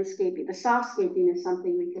think the landscaping, the softscaping is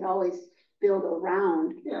something we could always build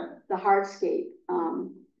around the hardscape.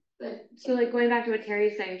 So like going back to what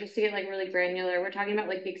Terry's saying, just to get like really granular, we're talking about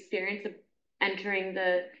like the experience of entering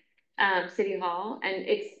the city hall, and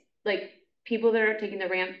it's like people that are taking the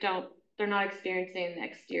ramp they're not experiencing the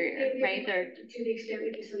exterior, right? They're to the extent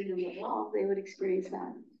we do something on the wall, they would experience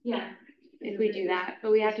that. Yeah, if we do that,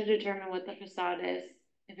 but we have to determine what the facade is,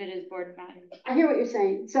 if it is board and batten. I hear what you're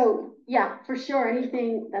saying. So yeah, for sure,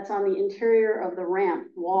 anything that's on the interior of the ramp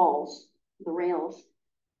walls, the rails,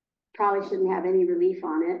 probably shouldn't have any relief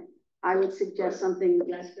on it. I would suggest something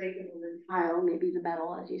less breakable than tile, maybe the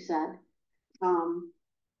metal, as you said.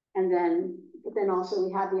 But then also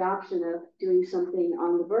we have the option of doing something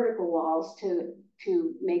on the vertical walls to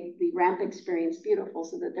make the ramp experience beautiful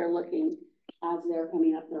so that they're looking as they're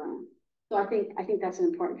coming up the ramp. So I think that's an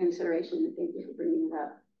important consideration, and thank you for bringing it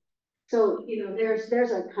up. So,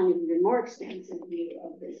 there's a kind of even more extensive view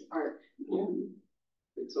of this art.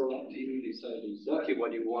 It's all up to you to decide exactly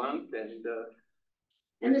what you want,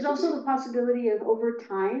 And there's also the possibility of over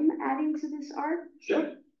time adding to this art.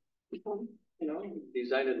 Sure.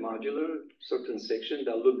 Design it modular, certain section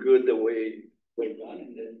that look good the way they're done,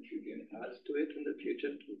 and then you can add to it in the future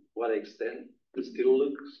to what extent it still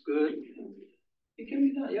looks good. It can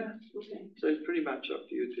be done, yeah. Okay. So it's pretty much up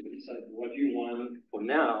to you to decide what you want for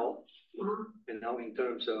now. And now in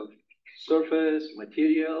terms of surface,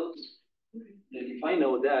 materials. And if I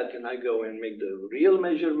know that, then I go and make the real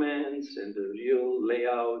measurements and the real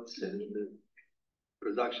layouts and the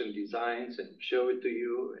production designs and show it to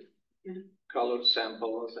you. And color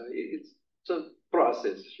samples, and it's a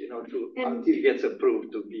process, until it gets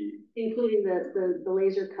approved to be. Including the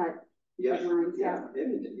laser cut designs.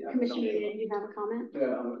 Everything, yeah. Commissioner, did you have a comment?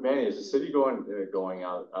 Yeah, Manny, is the city going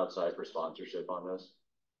outside for sponsorship on this?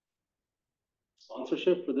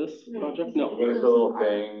 sponsorship for this project? No. With a little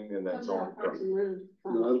thing and then it's all.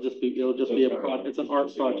 No, it'll just be it's an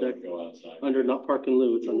art project under, not Park and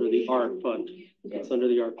Lou, it's under the art fund. It's under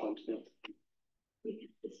the art fund, yeah.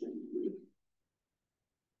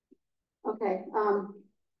 Okay,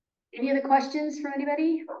 any other questions from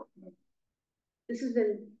anybody? This has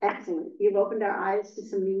been excellent. You've opened our eyes to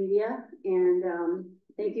some new media, and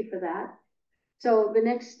thank you for that. So the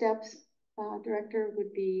next steps, Director,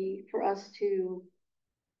 would be for us to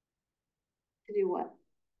do what?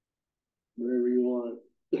 Whatever you want.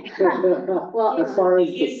 Well, as far as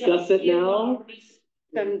discuss it now.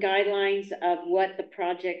 Some guidelines of what the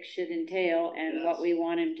project should entail and what we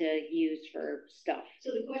want him to use for stuff.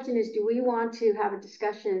 So the question is, do we want to have a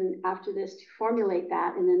discussion after this to formulate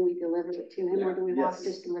that and then we deliver it to him, or do we want to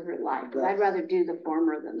just deliver it live? Because I'd rather do the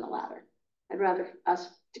former than the latter. I'd rather us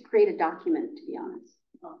to create a document, to be honest.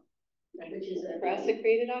 Which is For us to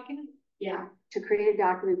create a document? yeah, to create a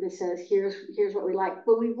document that says, here's what we like.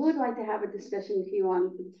 But we would like to have a discussion with you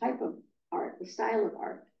on the type of art, the style of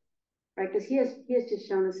art. Right, because he has just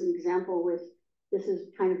shown us an example with, this is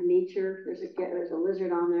kind of nature, there's a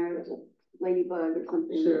lizard on there, there's a ladybug or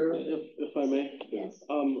something. Sure, if I may. Yes.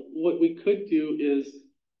 What we could do is,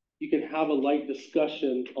 you can have a light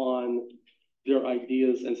discussion on their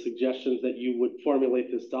ideas and suggestions that you would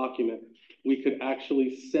formulate this document. We could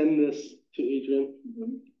actually send this to Adrian,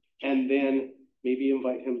 and then maybe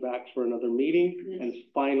invite him back for another meeting and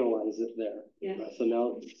finalize it there. Yeah.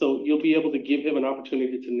 So you'll be able to give him an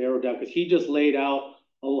opportunity to narrow down, because he just laid out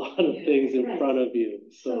a lot of things in front of you.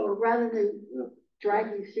 So rather than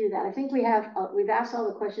drag you through that, I think we've asked all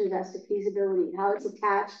the questions as to feasibility, how it's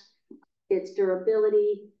attached, its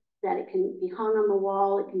durability, that it can be hung on the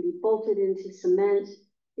wall, it can be bolted into cement,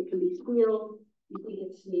 it can be sealed. You think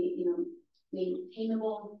it's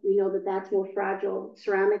maintainable. We know that that's more fragile.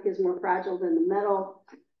 Ceramic is more fragile than the metal.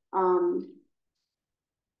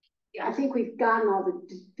 I think we've gotten all the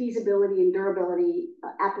feasibility and durability,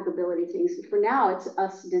 applicability things. For now, it's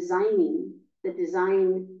us designing the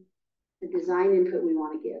design input we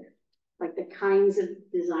want to give, like the kinds of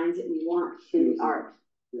designs that we want in the art,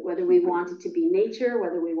 whether we want it to be nature,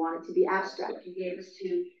 whether we want it to be abstract. You gave us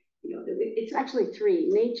two, it's actually three: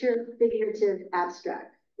 nature, figurative,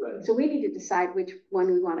 abstract. Right. So we need to decide which one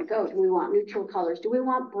we want to go. Do we want neutral colors? Do we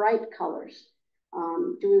want bright colors?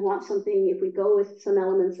 Do we want something, if we go with some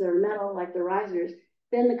elements that are metal, like the risers,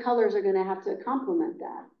 then the colors are going to have to complement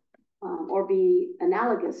that, or be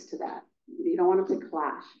analogous to that. You don't want them to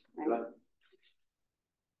clash, right?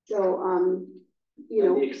 So,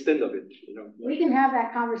 the extent of it, we can have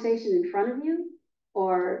that conversation in front of you,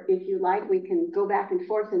 or if you like, we can go back and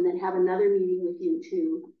forth and then have another meeting with you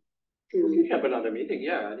We can have another meeting,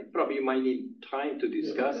 yeah. Probably you might need time to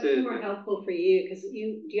discuss it. It's more helpful for you, because do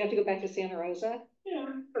you have to go back to Santa Rosa? Yeah,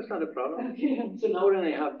 that's not a problem. Okay. It's an hour and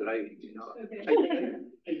a half driving, Okay.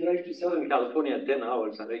 I drive to Southern California 10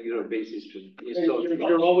 hours on a regular basis to install.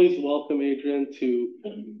 You're always welcome, Adrian, to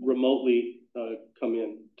remotely come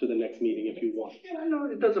in to the next meeting if you want. Yeah, no,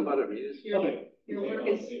 it doesn't bother me. Okay. Your work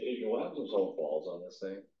is. What happens if someone falls on this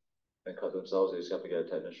thing and cut themselves? They just have to get a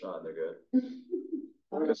tetanus shot and they're good.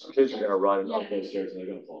 Because kids are gonna run up those stairs and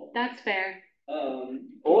they're gonna fall. That's fair.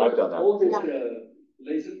 I've done that. All this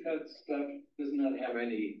laser cut stuff does not have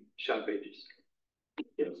any sharp edges.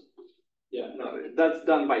 Yes. Yeah, no, that's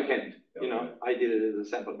done by hand. Okay. I did it as a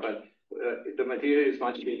sample, but the material is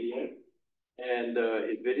much heavier and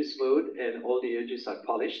it's very smooth and all the edges are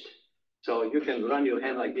polished. So you can run your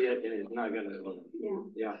hand like that and it's not gonna.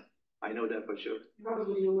 Yeah, I know that for sure.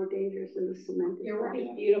 Probably no more dangerous than the cement. Your work is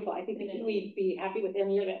beautiful. I think we'd be happy with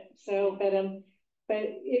any of it. So, but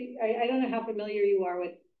I don't know how familiar you are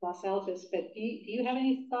with Los Altos, but do you have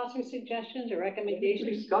any thoughts or suggestions or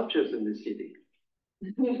recommendations? Sculptures in the city.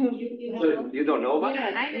 You You don't know about?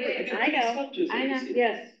 Yeah, I know,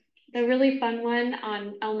 yes. The really fun one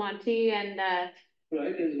on El Monte and,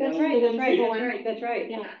 Right. That's right.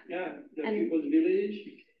 yeah. Yeah, the And- People's Village.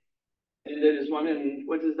 And there is one in,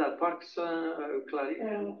 what is that, Parks, Claudia?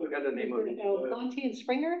 I forgot the name of it. Monty and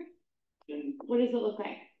Springer? What does it look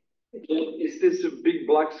like? Is this a big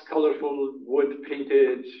blocks, colorful wood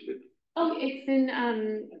painted? Oh, it's in,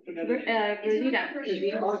 Rosita.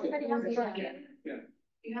 Somebody has a brochure. Yeah.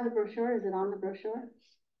 You have a brochure? Is it on the brochure?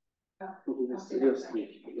 Yes.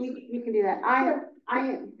 We can do that.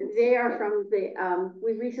 They are from the,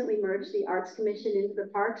 we recently merged the Arts Commission into the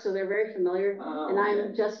park, so they're very familiar. And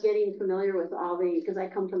I'm just getting familiar with all because I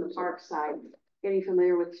come from the park side, getting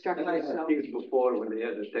familiar with I structures, had so. things before when they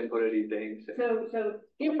had the temporary things. So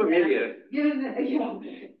given Familiar.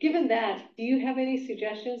 given that, do you have any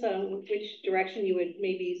suggestions on which direction you would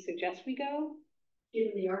maybe suggest we go?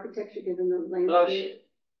 Given the architecture, given the landscape?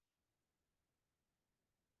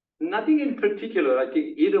 Nothing in particular. I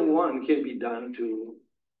think either one can be done to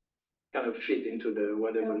kind of fit into the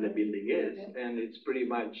whatever the building is, and it's pretty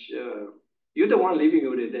much you're the one living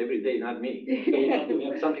with it every day, not me. So you have to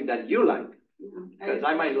have something that you like, because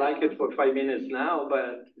I might like it for 5 minutes now,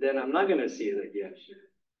 but then I'm not gonna see it again.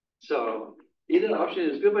 So either option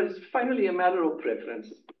is good, but it's finally a matter of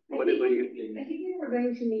preference. Whatever you think. I think we're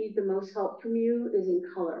going to need the most help from you is in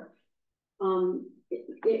color.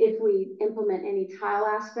 If we implement any tile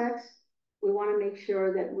aspects, we want to make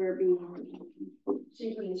sure that we're being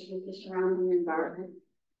synchronous with the surrounding environment.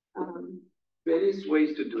 Various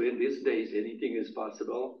ways to do it. These days, anything is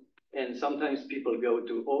possible. And sometimes people go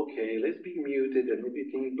to, okay, let's be muted and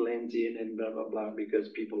everything blends in and blah, blah, blah, because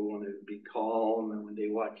people want to be calm and when they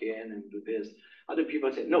walk in and do this. Other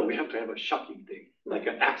people say, no, we have to have a shocking thing, like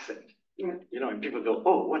an accent. Yeah. You know, and people go,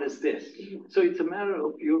 oh, what is this? So it's a matter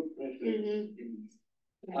of your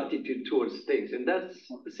attitude towards things. And that's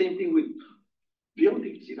the same thing with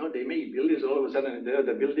buildings. You know, they make buildings all of a sudden,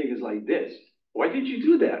 the building is like this. Why did you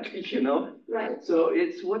do that? You know? Right. So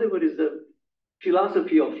it's whatever is the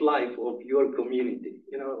philosophy of life of your community,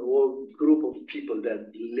 you know, or group of people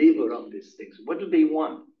that live around these things. What do they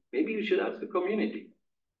want? Maybe you should ask the community.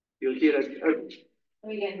 You'll hear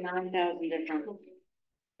we get 9,000 different.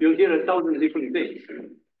 You'll hear 1,000 different things.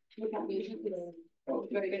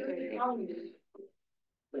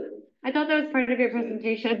 I thought that was part of your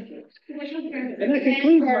presentation. And that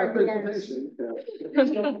concludes my presentation.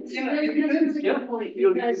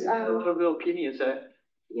 You'll hear a lot of opinions.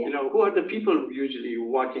 You know, who are the people usually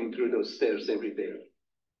walking through those stairs every day?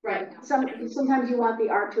 Right. Sometimes you want the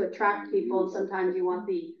art to attract people. Sometimes you want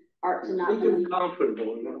the art to not be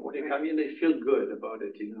comfortable. You know, when they come in, they feel good about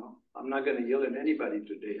it. You know, I'm not going to yell at anybody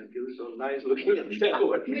today. I feel so nice looking at that.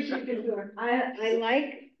 I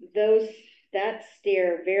like that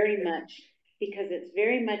stair very much because it's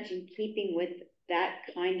very much in keeping with that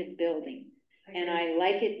kind of building, and I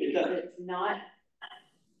like it because it's not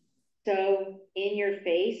so in your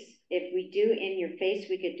face. If we do in your face,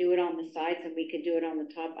 we could do it on the sides and we could do it on the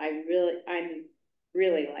top. I'm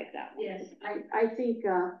really like that one. Yes, I think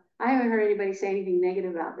I haven't heard anybody say anything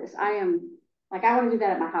negative about this. I want to do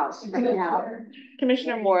that at my house right now.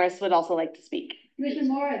 Commissioner Morris would also like to speak. Commissioner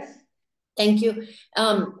Morris. Thank you.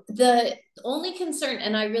 The only concern,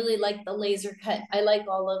 and I really like the laser cut. I like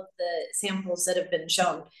all of the samples that have been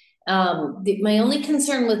shown. My only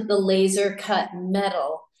concern with the laser cut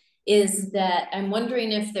metal is that I'm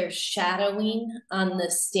wondering if there's shadowing on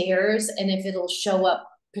the stairs and if it'll show up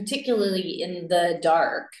particularly in the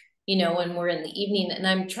dark, you know, when we're in the evening. And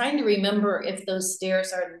I'm trying to remember if those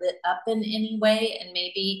stairs are lit up in any way, and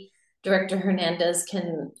maybe Director Hernandez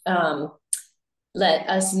can let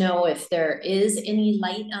us know if there is any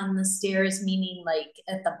light on the stairs, meaning like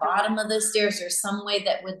at the bottom of the stairs or some way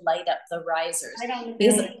that would light up the risers.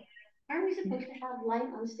 Aren't we supposed to have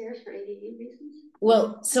light on stairs for ADA reasons?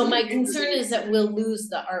 Well, so my concern is that we'll lose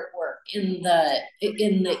the artwork in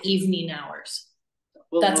the evening hours.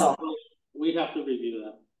 Well, that's all. We'd have to review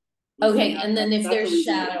that. Okay, and then if there's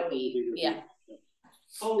shadowy, yeah.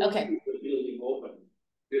 Okay.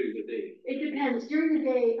 During the day. It depends. During the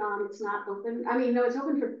day, it's not open. I mean, no, it's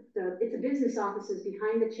open for it's the business offices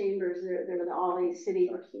behind the chambers. They're all the city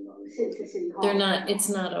hall. They're not. It's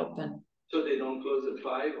not open. So they don't close at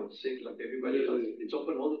 5 or 6 like everybody else. It's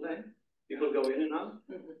open all the time. People go in and out.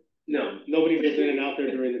 No, nobody goes in and out there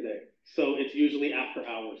during the day. So it's usually after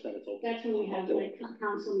hours that it's open. That's when we have like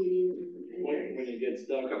council meetings. When it gets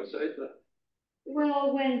dark outside.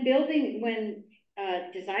 Well, when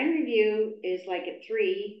design review is like at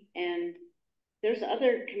 3, and there's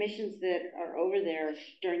other commissions that are over there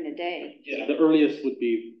during the day. Yeah, the earliest would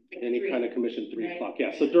be any kind of commission 3 o'clock.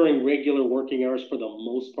 Yeah, so during regular working hours, for the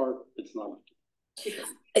most part, it's not.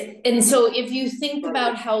 And so if you think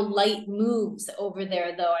about how light moves over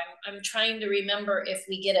there, though, I'm trying to remember if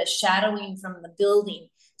we get a shadowing from the building.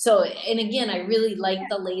 So, and again, I really like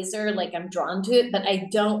the laser, like I'm drawn to it, but I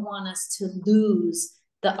don't want us to lose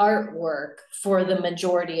the artwork for the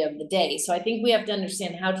majority of the day. So I think we have to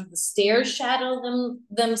understand, how do the stairs shadow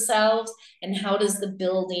themselves, and how does the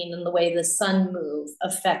building and the way the sun moves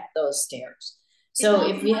affect those stairs? So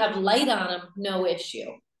if we have light on them, no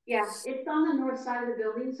issue. Yeah, it's on the north side of the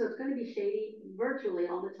building, so it's going to be shady virtually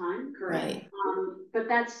all the time, correct? Right. But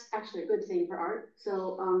that's actually a good thing for art.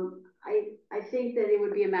 So I think that it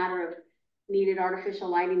would be a matter of needed artificial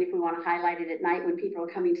lighting if we want to highlight it at night when people are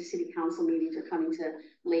coming to city council meetings or coming to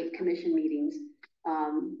late commission meetings.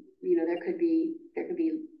 You know, there could be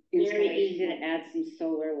very easy to add some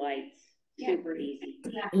solar lights. super easy.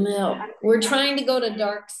 No, we're trying to go to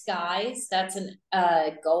dark skies. That's an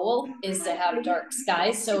goal, is to have dark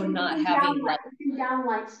skies, so not having light.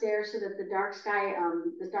 Downlights there so that the dark sky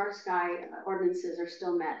ordinances are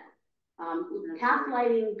still met. Path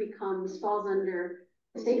lighting falls under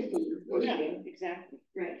safety issue. Exactly.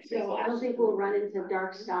 Right, so I don't think we'll run into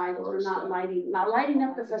dark skies for not lighting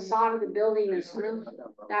up the facade of the building is through.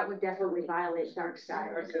 That would definitely violate dark sky.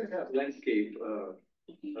 Landscape,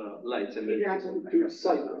 lights and Exactly. two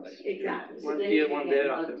sidewalks. Exactly. One here, one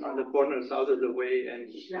there, on the corners out of the way,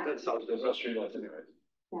 and that's out There's no street lights anyway.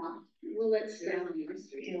 Yeah, well, let's, Like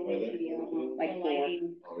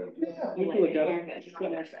lighting. You can look at it.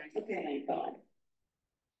 Okay.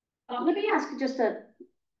 Let me ask just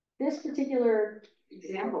this particular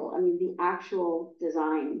example, I mean, the actual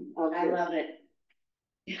design of I this. love it.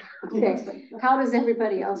 Okay, how does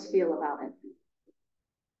everybody else feel about it?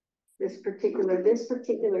 This particular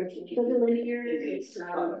linear,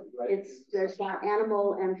 there's got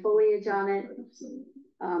animal and foliage on it.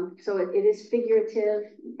 So it is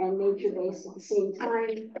figurative and nature-based at the same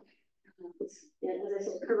time. As I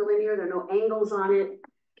said, curvilinear, there are no angles on it.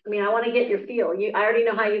 I mean, I want to get your feel. I already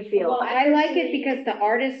know how you feel. Well, I like it because the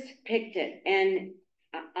artist picked it, and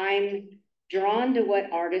I'm drawn to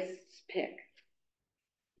what artists pick.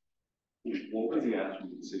 What was he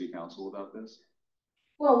asking the city council about this?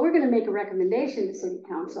 Well, we're going to make a recommendation to city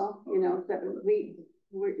council, you know, that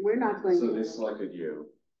we're not going to. So they selected you.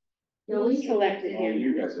 No, we selected Oh, him.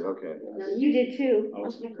 you guys did, okay. No, you did too.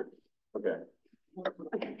 Oh, okay.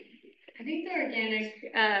 I think the organic,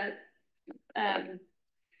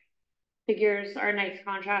 figures are a nice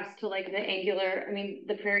contrast to like the angular, I mean,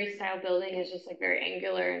 the prairie style building is just like very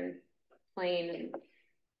angular and plain and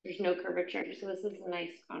there's no curvature, so this is a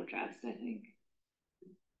nice contrast, I think.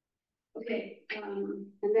 Okay, and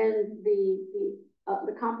then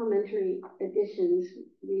the complementary additions,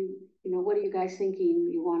 what are you guys thinking?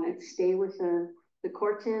 You want to stay with the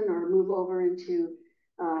Corten or move over into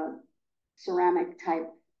ceramic type?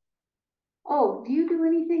 Oh, do you do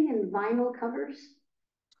anything in vinyl covers?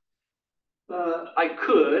 I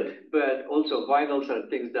could, but also vinyls are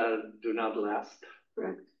things that do not last.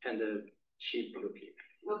 Correct. And they're cheap looking.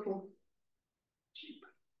 Okay. Cheap.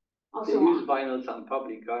 Also, They use vinyls on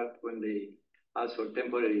public art when they ask for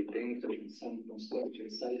temporary things, like some construction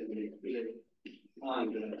site, and they put it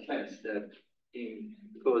on the fence that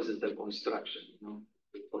causes the construction,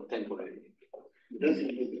 for temporary. It doesn't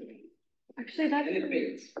look good. Actually, that's. And it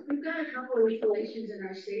fades. we've got a couple of installations in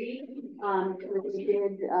our city.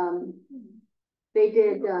 They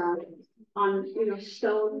did on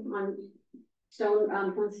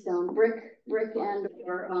brick and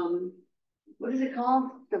what is it called?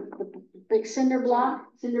 The big cinder block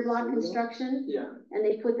construction. Yeah. And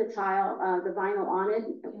they put the tile, the vinyl on it,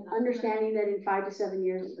 understanding that in 5 to 7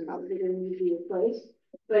 years, it's probably going to need to be replaced.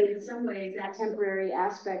 But in some ways, that temporary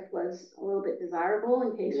aspect was a little bit desirable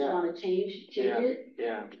in case you want to change it.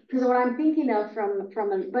 Yeah. Because what I'm thinking of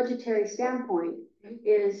from a budgetary standpoint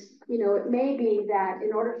is, it may be that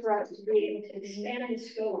in order for us to be able to expand the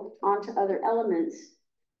scope onto other elements,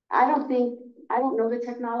 I don't know the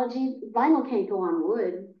technology. Vinyl can't go on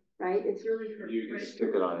wood, right? It's really for. You can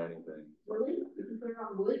stick it on anything. Really? You can put it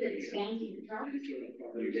on wood that expands you can charge it. You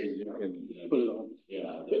can put it on.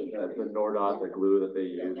 Yeah, the Nordot, the glue that they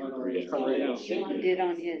use. He did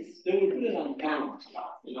on his. They would put it on panels,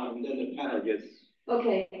 and then the panel gets.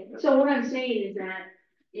 Okay, so what I'm saying is that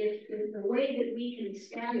if the way that we can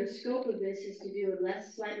expand the scope of this is to do a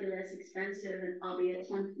slightly less expensive and probably a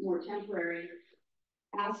more temporary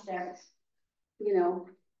aspects,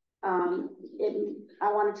 I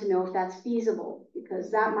wanted to know if that's feasible, because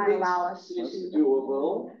that might allow us to. It's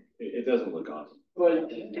doable. It doesn't look awesome. But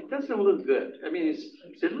it doesn't look good. I mean,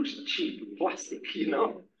 it looks cheap, plastic, Like, you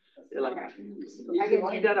can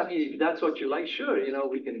like that. I mean, if that's what you like, sure,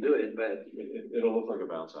 we can do it, but. It'll look like a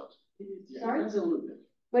bounce house. Sorry?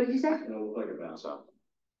 What did you say? It'll look like a bounce house.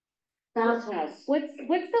 Bounce house. What's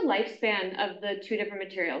the lifespan of the two different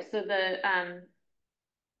materials? So the,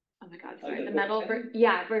 oh my God, sorry, the metal,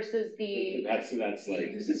 versus the. That's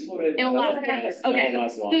like. It'll last, okay,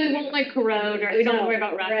 so it won't like corrode, or we don't have to worry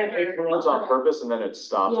about rust. It corrodes on purpose and then it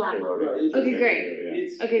stops corroding. Okay, great.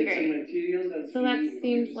 It's Okay, a great. material that's So that really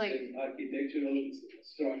seems used like- in architectural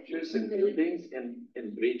structures and buildings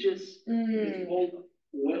and bridges. It's called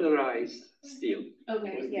weatherized steel.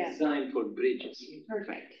 Okay, It was yeah, designed for bridges.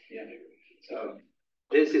 perfect. Yeah. So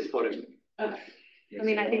this is for it. Okay, I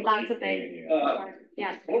mean, I think that's a big,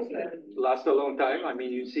 yeah. Last a long time. I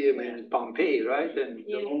mean, you see them in Pompeii, right? And the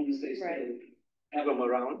Yeah. Romans, they still Right. have them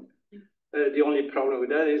around. The only problem with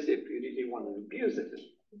that is if you really want to abuse it.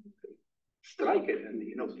 strike it and,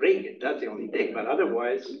 you know, break it. That's the only thing. But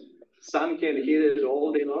otherwise, sun can hit it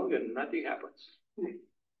all day long and nothing happens.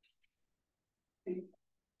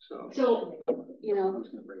 So, you know,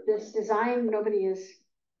 this design, nobody is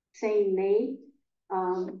saying nay.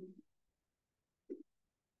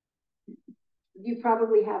 You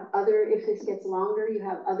probably have other, if this gets longer, you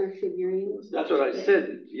have other figurines. That's what I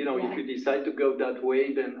said. You know, if you decide to go that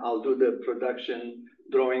way, then I'll do the production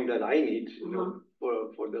drawing that I need, you know,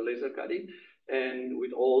 for the laser cutting. And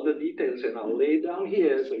with all the details, and I'll lay it down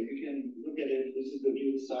here so you can look at it. This is the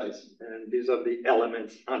real size, and these are the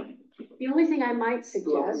elements on it. The only thing I might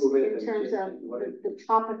suggest in terms of the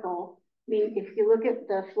topical, I mean, if you look at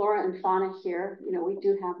the flora and fauna here, you know, we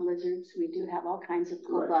do have lizards, we do have all kinds of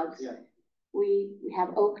cool bugs. Yeah. We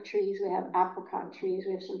have oak trees, we have apricot trees,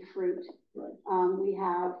 we have some fruit. Right. We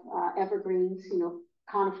have evergreens, you know,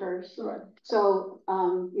 conifers. Right. So,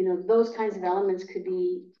 you know, those kinds of elements could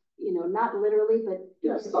be, you know, not literally, but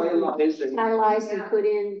stylized and put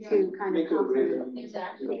in to kind of complement.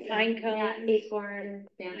 Exactly. Pine cone, acorn,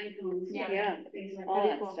 yeah, all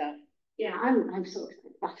that stuff. Yeah, I'm so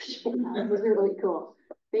excited about this. It was really cool.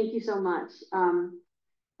 Thank you so much.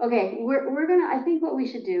 Okay, we're gonna, I think what we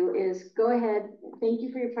should do is go ahead. Thank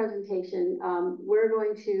you for your presentation. We're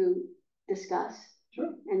going to discuss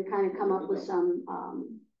and kind of come up with some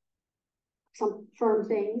firm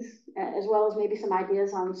things, as well as maybe some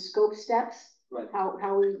ideas on scope steps,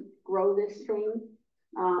 how we grow this thing.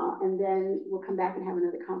 And then we'll come back and have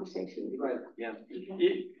another conversation. Right, yeah.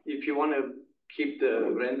 If you want to keep the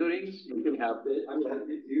renderings, you can have the, I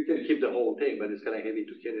mean, you can keep the whole thing, but it's kind of heavy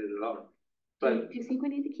to carry it along. But do you think we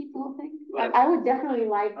need to keep the whole thing? I would definitely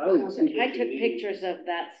like. I took pictures of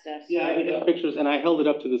that stuff. Yeah, I took pictures and I held it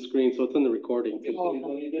up to the screen, so it's in the recording. You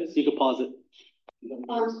can pause it.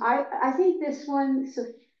 I think this one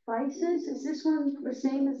suffices. Is this one the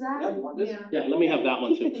same as that? Yeah, let me have that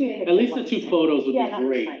one too. At least the two photos would be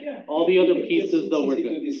great. All the other pieces though, we're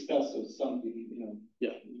good. Discuss with something, you know.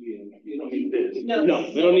 Yeah. You don't need this. No,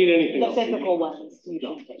 we don't need anything The else. physical ones.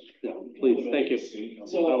 No, please, thank you.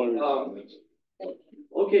 So,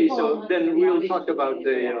 okay, so then we'll talk about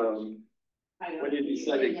the, when you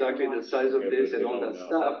decide exactly the size of this and all that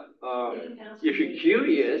stuff. If you're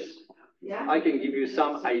curious, I can give you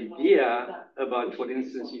some idea about, for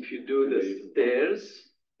instance, if you do the stairs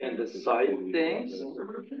and the side things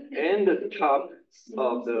and the top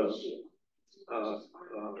of the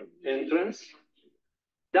entrance,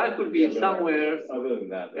 that could be somewhere,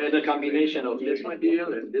 and a combination of this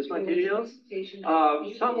material and this material,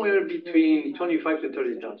 somewhere between 25 to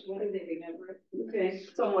 30 tons. Okay.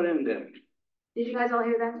 Somewhere in there. Did you guys all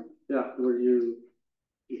hear that? Yeah, were you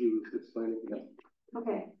explaining? Yeah.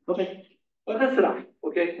 Okay. Okay. But that's enough,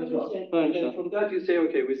 okay? That's right. And from that you say,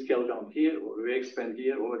 okay, we scale down here, or we expand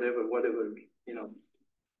here, or whatever, you know.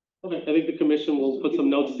 Okay, I think the commission will put some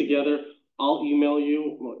notes together. I'll email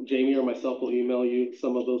you, Jamie or myself will email you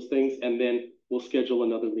some of those things, and then we'll schedule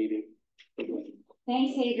another meeting.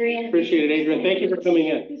 Thanks, Adrian. Appreciate it, Adrian. Thank you for coming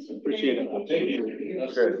in. Appreciate it. Thank you.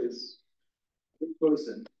 That's great. Good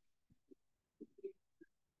person.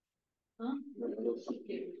 I'll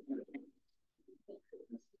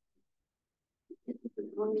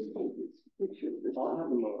have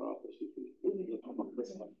them in our office.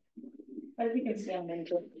 But we can stand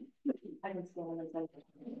into it. I can stand inside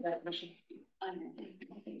that machine. I know.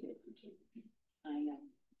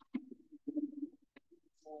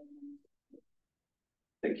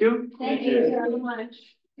 Thank you. Thank you very much.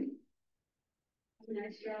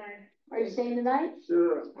 Nice drive. Are you staying the night?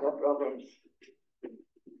 Sure, no problems.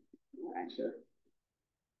 All right. Sure.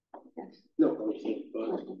 Yes. No,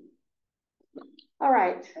 problem. All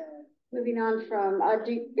right. Moving on from, are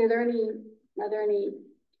there any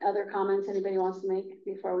other comments anybody wants to make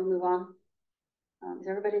before we move on? Is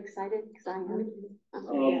everybody excited? Because I am.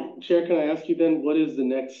 Chair, can I ask you then, what is the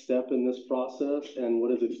next step in this process and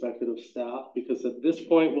what is expected of staff? Because at this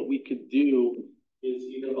point, what we could do is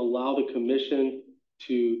either allow the commission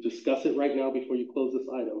to discuss it right now before you close this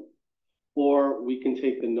item, or we can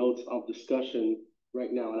take the notes of discussion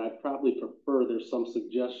right now. And I'd probably prefer there's some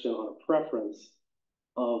suggestion on a preference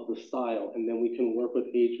of the style, and then we can work with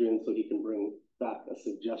Adrian so he can bring back a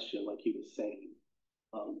suggestion like he was saying.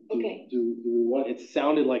 Okay. Do we want, it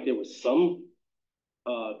sounded like there was some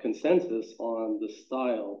consensus on the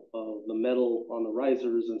style of the metal on the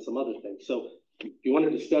risers and some other things. So if you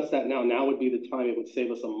want to discuss that now would be the time. It would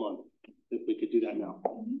save us a month if we could do that now.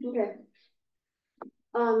 Okay.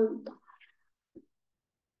 From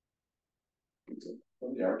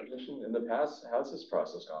the art commission, in the past, how's this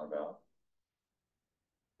process gone about?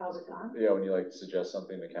 How's it gone? Yeah, when you like suggest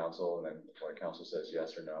something to council and then when council says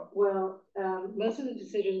yes or no. Well, most of the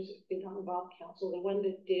decisions did not involve council. The one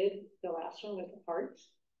that did, the last one was the Parks,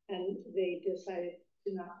 and they decided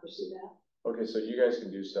to not pursue that. Okay, so you guys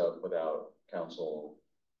can do stuff without council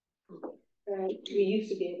approval. We used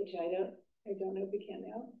to be able to. I don't know if we can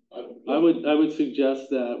now. I would suggest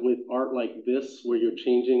that with art like this, where you're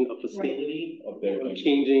changing a facility, or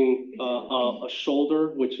changing a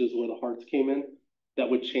shoulder, which is where the hearts came in, that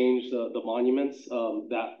would change the monuments,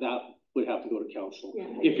 that would have to go to council. Yeah.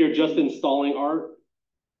 If you're just installing art,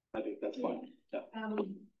 I think that's fine, yeah.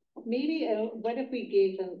 Maybe, what if we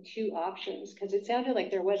gave them two options? Because it sounded like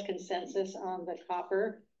there was consensus on the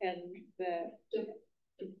copper and the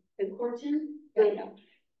Corton. Yeah,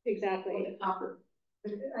 exactly. The copper.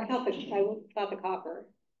 I thought the copper.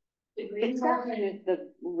 The green Corton is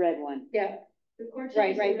the red one. Yeah. The Corton.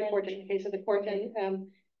 Right, the Corton. Okay, so the Corton.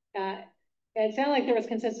 It sounded like there was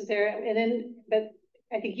consensus there, and then, but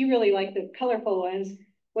I think you really like the colorful ones.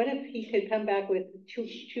 What if he could come back with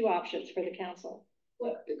two options for the council?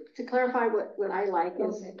 Well, to clarify what I like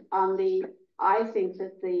is I think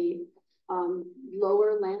that the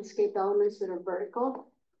lower landscape elements that are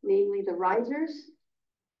vertical, namely the risers,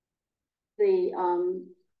 the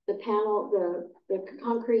panel, the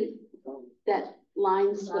concrete that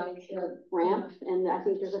lines the ramp, and I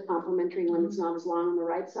think there's a complementary one that's not as long on the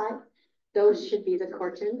right side. Those should be the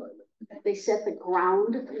Corton. They set the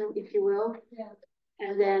ground, if you will. Yeah.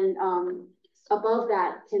 And then above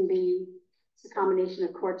that can be a combination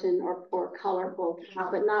of Corton or colorful,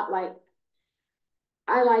 but not like,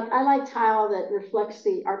 I like tile that reflects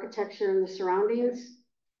the architecture and the surroundings,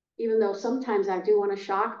 even though sometimes I do want to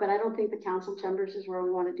shock, but I don't think the council chambers is where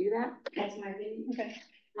we want to do that. That's my opinion. Okay.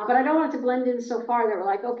 But I don't want it to blend in so far that we're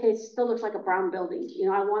like, okay, it still looks like a brown building.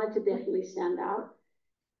 I want it to definitely stand out.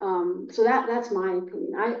 So that's my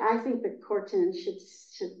opinion. I think the Corton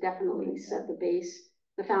should definitely set the base,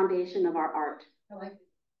 the foundation of our art.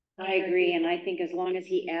 I agree, and I think as long as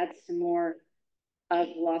he adds some more of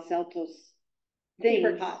Los Altos things,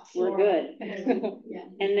 we're good. Yeah.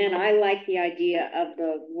 And then I like the idea of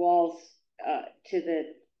the walls to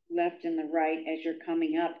the left and the right as you're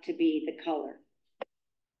coming up to be the color.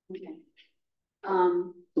 Okay.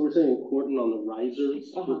 So we're saying Corton on the risers?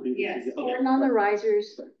 Yes, Okay. Corton on the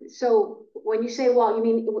risers. So when you say wall, you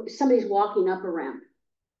mean somebody's walking up a ramp?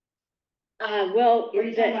 Well,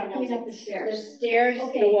 coming up the stairs. The stairs,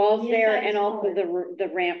 Okay. the walls The there, inside and is also colored. the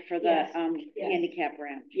ramp for the Yes. handicap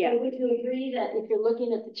ramp. Yeah. So would you agree that if you're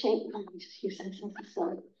looking at the chain, let me just use that since it's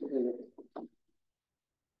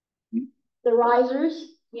the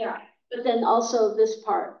risers? Yeah. But then also this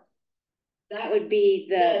part. That would be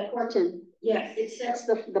the Corton. Yes. It sets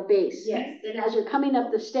the base. Yes. Then as you're coming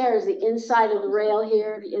up the stairs, the inside of the rail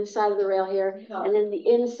here, the inside of the rail here, and then the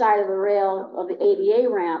inside of the rail of the ADA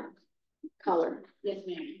ramp color. Yes,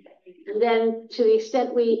 ma'am. And then to the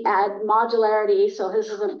extent we add modularity, so this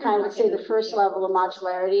is a kind of, say, the first level of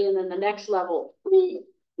modularity, and then the next level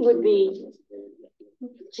would be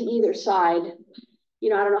to either side. I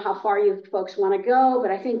don't know how far you folks want to go, but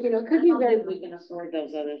I think, it could be very. We can afford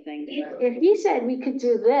those other things. If he said we could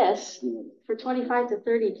do this for 25 to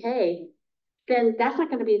 30K, then that's not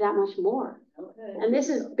going to be that much more. Okay. And this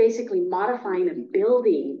is basically modifying a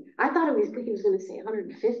building. I thought he was going to say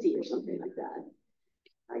 150 or something like that.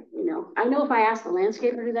 Like, I know if I asked the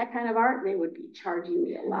landscaper to do that kind of art, they would be charging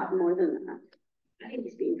me a lot more than that. I think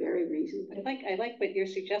he's being very reasonable. I like what you're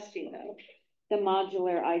suggesting though. The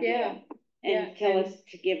modular idea. And tell us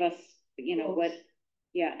to give us, what,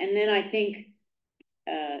 and then I think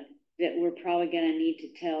that we're probably gonna need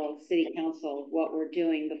to tell city council what we're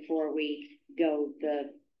doing before we go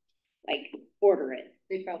order it.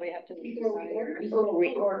 They probably have to. Before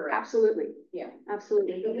we order it. Absolutely. Yeah,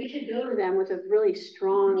 absolutely. But we should go to them with a really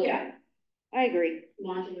strong. Yeah, I agree.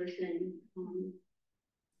 Modular thing.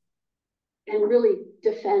 And really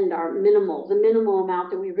defend the minimal amount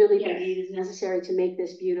that we really believe is necessary to make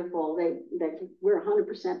this beautiful. That we're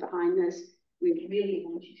 100% behind this. We really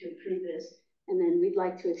want you to approve this. And then we'd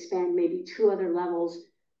like to expand maybe 2 other levels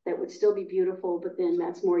that would still be beautiful, but then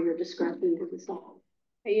that's more your discretion to decide.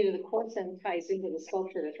 The Corton ties into the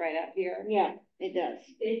sculpture that's right out here. Yeah, it does.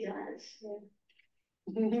 It does.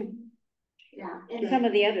 Yeah. Yeah. And some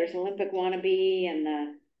of the others, Olympic Wannabe and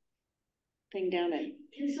the thing down at.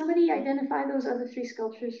 Can somebody identify those other 3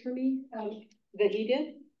 sculptures for me? That he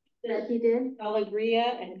did? That he did?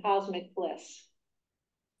 Alegria and Cosmic Bliss.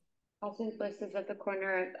 Cosmic Bliss is at the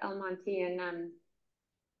corner of El Monte and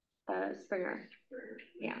Springer.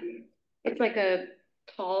 Yeah. It's like a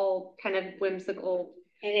tall, kind of whimsical.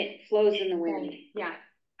 And it flows in the wind. Yeah.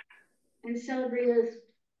 And Celebria's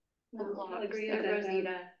Alegria,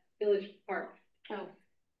 Rosita, Village Park. Oh.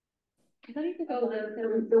 I thought you said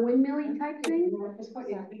The windmilling type thing? Your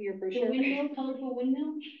The brochure. windmill, colorful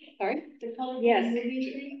windmill? Sorry? The colorful Yes. windmill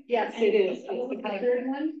thing? Yes, it is. What was the third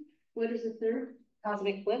one? What is the third?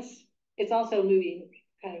 Cosmic Bliss. It's also moving,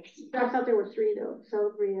 kind of. I thought there were three though,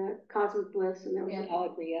 Celebria, Cosmic Bliss, and there was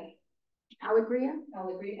Alegria. Alegria?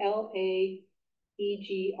 Alegria, Laegria.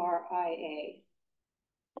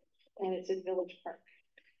 And it's in Village Park.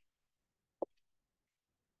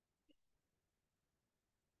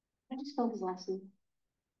 I just spelled his last name.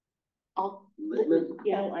 Littman?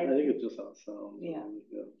 Yeah. I think it's just how it sounds. Yeah.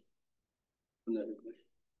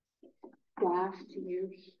 Dash, do you?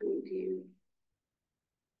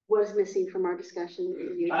 What is missing from our discussion?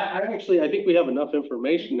 I think we have enough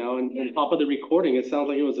information now, and on top of the recording, it sounds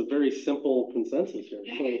like it was a very simple consensus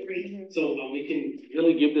here. So we can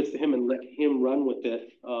really give this to him and let him run with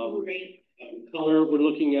it. Color, we're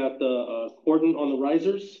looking at the cordon on the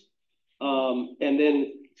risers. And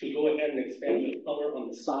then to go ahead and expand the color on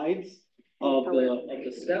the sides of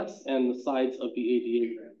the steps and the sides of the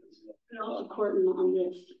ADA ramp as well. And also cordon on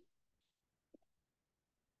this.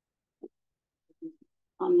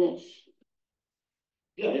 On this.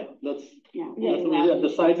 Yeah, that's Yeah. the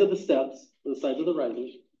sides of the steps, the sides of the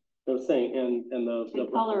risers, I was saying, and the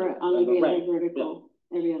color on every other vertical,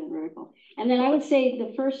 every other vertical. And then I would say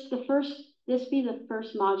this be the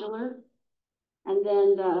first modular. And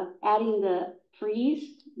then adding the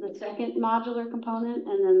frieze, the second modular component,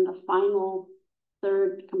 and then the final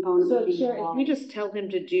third component. So Chair, if we just tell him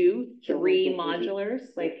to do 3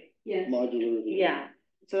 modulars, like. Yes. Modular. Yeah,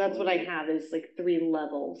 so that's what I have is like 3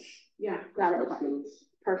 levels. Yeah, got it.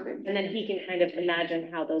 Perfect. And then he can kind of imagine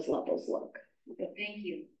how those levels look. Thank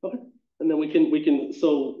you. Okay. And then we can,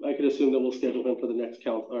 so I could assume that we'll schedule them for the next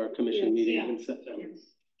commission meeting in September.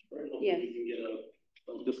 Yes. Yes. We can get a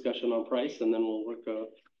discussion on price, and then we'll work that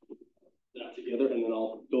together, and then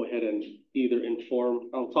I'll go ahead and either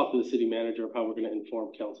I'll talk to the city manager of how we're gonna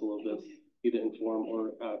inform council of this, either inform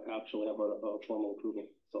or actually have a formal approval.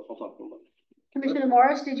 So I'll talk to them about it. Commissioner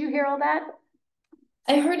Morris, did you hear all that?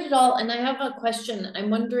 I heard it all, and I have a question. I'm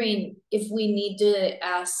wondering if we need to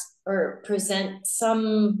ask or present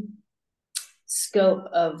some scope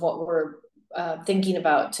of what we're thinking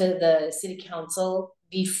about to the city council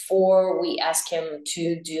before we ask him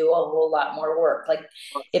to do a whole lot more work. Like,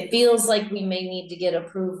 it feels like we may need to get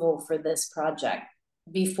approval for this project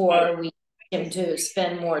before we get him to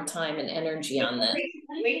spend more time and energy on this.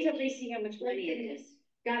 Wait till they see how much money it is.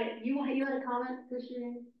 Got it. You had a comment,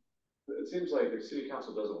 Commissioner? It seems like if city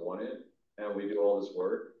council doesn't want it, and we do all this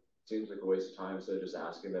work, it seems like a waste of time instead of just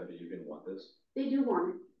asking them, do you even want this? They do want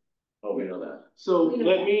it. Oh, we know that. So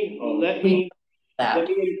let me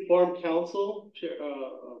inform council,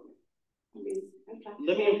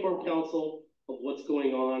 let me inform council of what's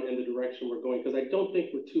going on and the direction we're going, because I don't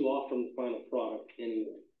think we're too off from the final product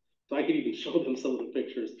anyway. So I could even show them some of the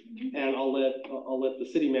pictures, and I'll let the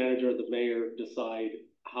city manager or the mayor decide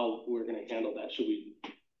how we're gonna handle that. Should we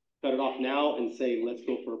cut it off now and say, let's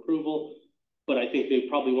go for approval? But I think they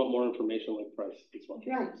probably want more information like price as well.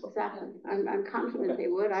 Right, exactly. I'm confident they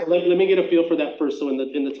would. So let me get a feel for that first. So in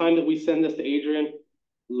the time that we send this to Adrian,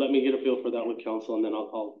 let me get a feel for that with council, and then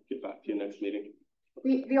I'll get back to you next meeting.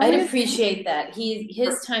 I'd appreciate that.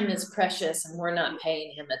 His time is precious, and we're not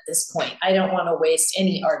paying him at this point. I don't want to waste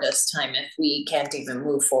any artist's time if we can't even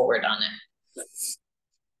move forward on it.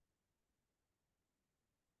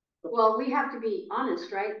 Well, we have to be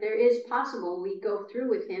honest, right? There is possible we go through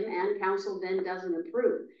with him and council then doesn't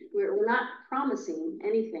approve. We're not promising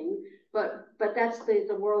anything, but that's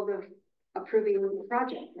the world of approving the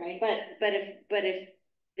project, right? But if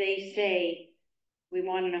they say, we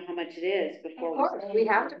want to know how much it is before. Of course, we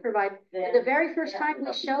have to provide, the very first time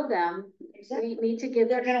we show them, we need to give.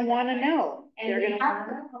 They're gonna want to know.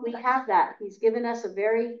 We have that. He's given us a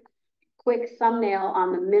very quick thumbnail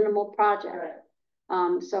on the minimal project.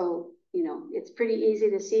 So, you know, it's pretty easy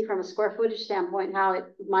to see from a square footage standpoint how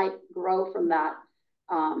it might grow from that,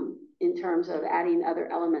 in terms of adding other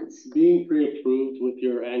elements. Being pre-approved with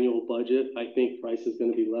your annual budget, I think price is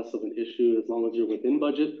gonna be less of an issue as long as you're within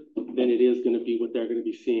budget than it is gonna be what they're gonna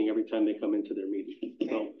be seeing every time they come into their meeting.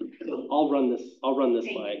 So I'll run this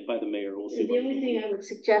by the mayor. We'll see. The only thing I would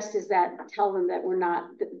suggest is that tell them that we're not,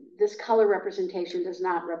 this color representation does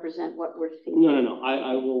not represent what we're thinking. No.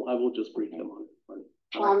 I will just brief them on it.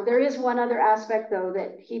 There is one other aspect though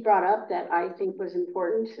that he brought up that I think was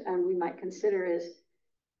important and we might consider is,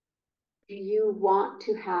 do you want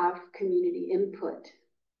to have community input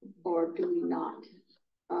or do we not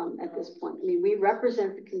at this point? I mean, we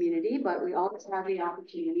represent the community, but we always have the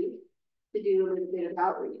opportunity to do a little bit of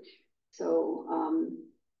outreach. So,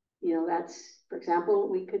 you know, that's, for example,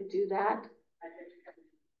 we could do that.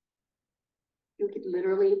 You could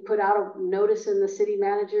literally put out a notice in the city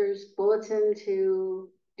manager's bulletin to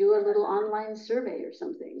do a little online survey or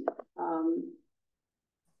something.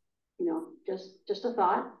 You know, just a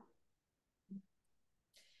thought.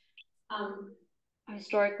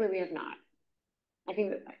 Historically, we have not. I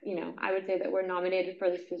think that, you know, I would say that we're nominated for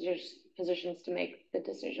these positions to make the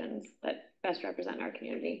decisions that best represent our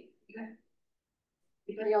community. Okay.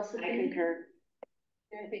 Anybody else? I concur.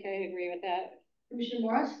 I think I agree with that. Commissioner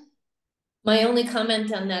Morris? My only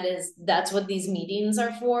comment on that is that's what these meetings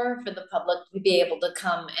are for the public to be able to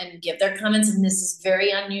come and give their comments. And this is very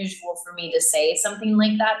unusual for me to say something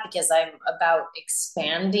like that because I'm about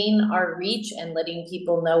expanding our reach and letting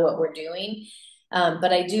people know what we're doing.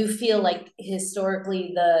 But I do feel like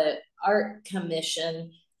historically the Art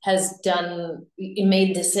Commission has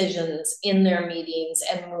made decisions in their meetings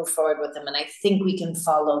and move forward with them. And I think we can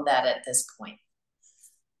follow that at this point.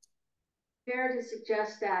 Fair to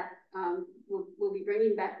suggest that we'll be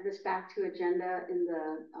bringing this back to agenda in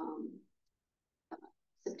the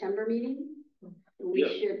September meeting. We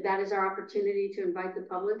should, that is our opportunity to invite the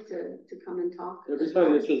public to come and talk. Every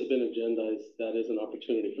time this has been agendized, that is an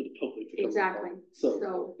opportunity for the public to come. Exactly.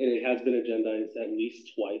 So, and it has been agendized at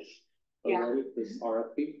least twice already, this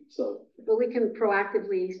RFP, so. But we can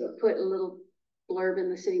proactively put a little blurb in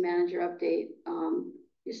the city manager update,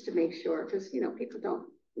 just to make sure, because, you know, people don't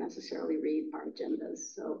necessarily read our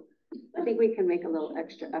agendas. So I think we can make a little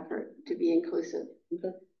extra effort to be inclusive.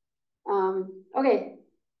 Okay. Okay.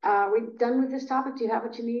 We done with this topic? Do you have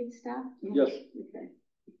what you need, staff? Yes. Okay.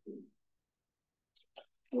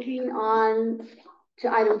 Moving on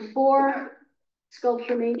to item 4,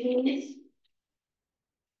 sculpture maintenance.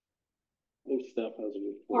 I think staff has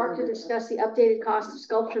a Park report. to discuss the updated cost of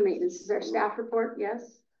sculpture maintenance. Is there a staff report?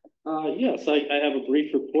 Yes. Yes, I have a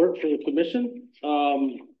brief report for the commission.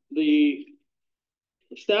 The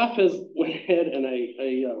staff has went ahead and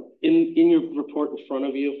in your report in front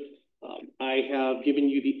of you, I have given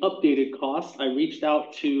you the updated costs. I reached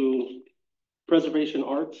out to Preservation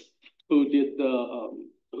Arts, who did the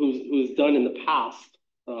who's done in the past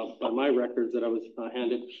by my records that I was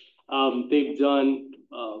handed. They've done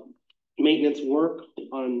maintenance work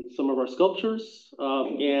on some of our sculptures,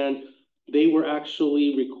 and they were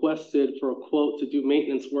actually requested for a quote to do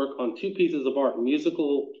maintenance work on 2 pieces of art,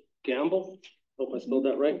 Musical Gamble. Hope I spelled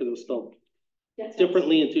that right because it was spelled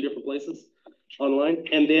differently in 2 different places online.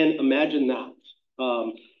 And then Imagine That.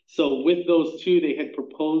 So with those 2, they had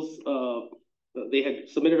proposed, they had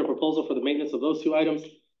submitted a proposal for the maintenance of those 2 items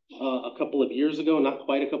a couple of years ago, not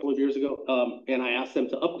quite a couple of years ago. And I asked them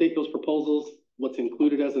to update those proposals. What's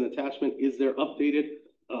included as an attachment is they're updated.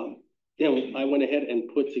 And I went ahead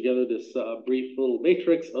and put together this brief little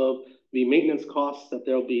matrix of the maintenance costs that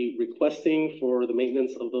they'll be requesting for the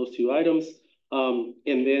maintenance of those 2 items. And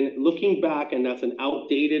then looking back, and that's an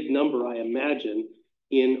outdated number, I imagine,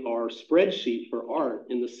 in our spreadsheet for art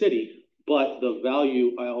in the city, but the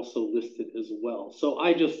value I also listed as well. So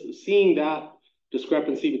I just, seeing that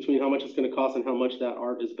discrepancy between how much it's going to cost and how much that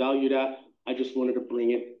art is valued at, I just wanted to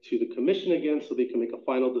bring it to the commission again so they can make a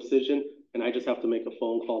final decision. And I just have to make a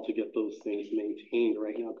phone call to get those things maintained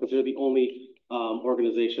right now, because they're the only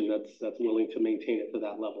organization that's willing to maintain it to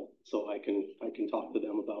that level. So I can talk to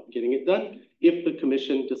them about getting it done if the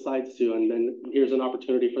commission decides to. And then here's an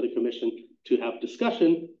opportunity for the commission to have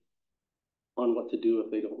discussion on what to do if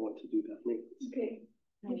they don't want to do that maintenance. Okay.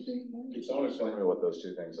 Can someone explain to me what those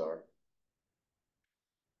 2 things are?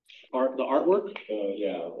 The artwork?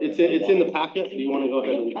 Yeah. It's in the packet. Do you want to go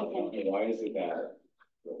ahead and? Okay. Why is it that?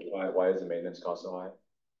 Why is the maintenance cost so high?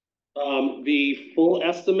 The full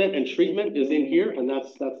estimate and treatment is in here, and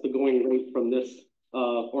that's the going rate from this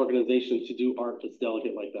organization to do art that's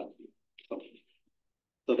delicate like that.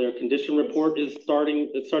 So their condition report is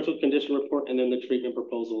starting. It starts with condition report, and then the treatment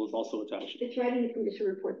proposal is also attached. It's right in the condition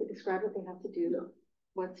report. They describe what they have to do,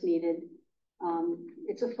 what's needed.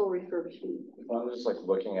 It's a full refurbishment. If I'm just like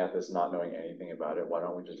looking at this, not knowing anything about it, why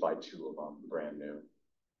don't we just buy 2 of them brand new?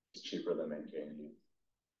 It's cheaper than maintaining.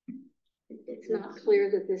 It's not clear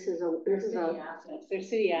that this is a assets. They're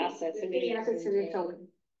city assets. City assets, and it's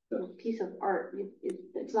a piece of art.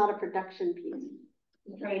 It's not a production piece.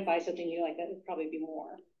 Trying to buy something new like that would probably be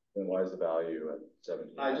more. Then why is the value at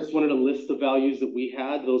 17? I just wanted to list the values that we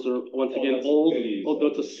had. Those are once again old.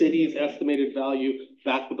 That's a city's estimated value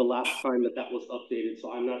back to the last time that was updated.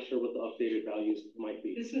 So I'm not sure what the updated values might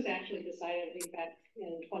be. This was actually decided, I think, back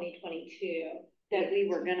in 2022 That we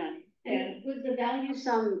were gonna. And was the value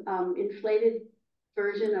some inflated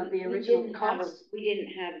version of the original cost. We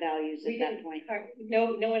didn't have values at that point.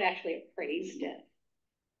 No one actually appraised it.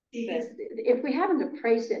 Because if we haven't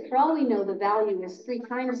appraised it, for all we know, the value is 3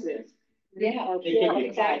 times this. Yeah, Or yeah, 4 or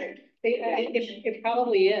exactly. 5. It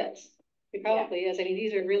probably is. It probably is. I mean,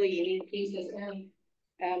 these are really unique pieces,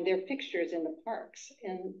 and they're fixtures in the parks.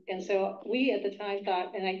 And so we at the time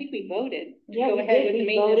thought, and I think we voted to go ahead with the We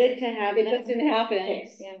maintenance. voted to have It them. just didn't happen.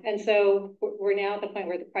 Yeah. And so we're now at the point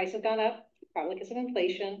where the price has gone up, probably because of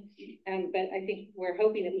inflation. But I think we're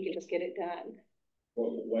hoping that we can just get it done.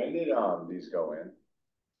 Well, when did these go in?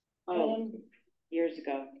 Years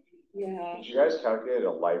ago. Yeah. Did you guys calculate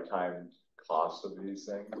a lifetime cost of these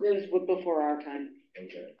things? It was before our time.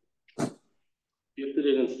 Okay. Gifted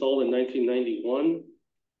and installed in 1991.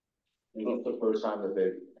 And that's the first time that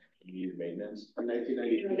they needed maintenance? In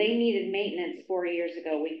 1993. They needed maintenance 4 years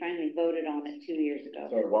ago. We finally voted on it 2 years ago.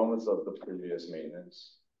 So when was the previous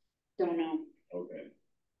maintenance? Don't know. Okay.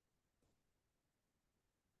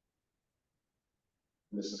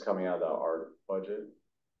 This is coming out of the art budget?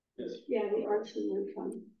 Yes. Yeah, the Arts and Lieu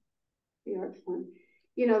Fund. The Arts Fund.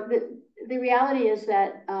 You know, the reality is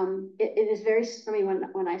that it is very, I mean,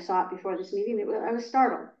 when I saw it before this meeting, I was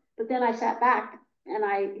startled. But then I sat back and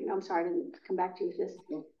I'm sorry, I didn't come back to you with this.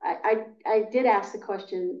 I did ask the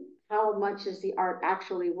question, how much is the art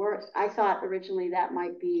actually worth? I thought originally that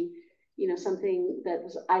might be, you know, something that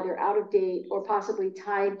was either out of date or possibly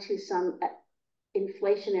tied to some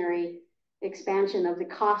inflationary expansion of the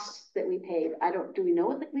costs that we paid. Do we know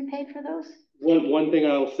what we paid for those? One thing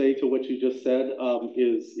I'll say to what you just said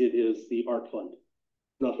is it is the art fund,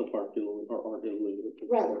 not the park or art in lieu.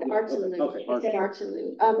 Right, the Arts and Lieu. Okay, It said Arts and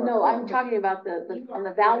Lieu. No, I'm talking about on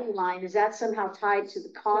the value line. Is that somehow tied to the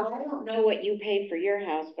cost? I don't know what you paid for your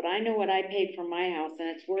house, but I know what I paid for my house, and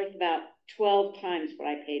it's worth about 12 times what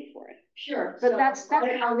I paid for it. Sure, but that's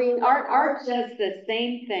housing. Art does the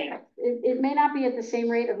same thing. It may not be at the same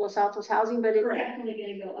rate of Los Altos housing, but it's definitely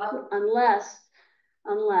going to go up unless,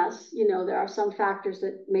 you know, there are some factors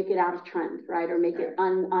that make it out of trend, right? Or make it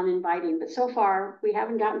uninviting. But so far, we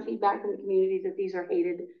haven't gotten feedback from the community that these are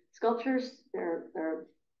hated sculptures. They're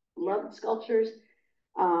loved sculptures.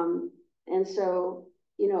 And so,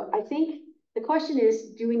 you know, I think the question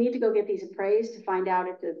is, do we need to go get these appraised to find out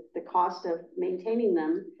if the cost of maintaining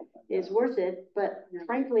them is worth it? But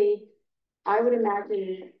frankly, I would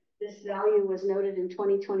imagine this value was noted in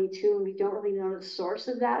 2022, and we don't really know the source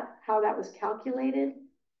of that, how that was calculated.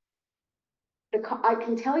 I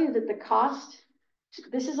can tell you that the cost,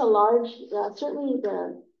 this is a large, certainly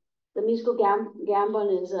the musical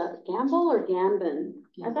Gambon is a Gamble or Gambon?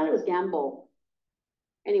 I thought it was Gamble.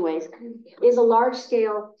 Anyways, is a large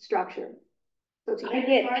scale structure. So to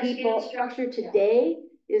get a large scale structure today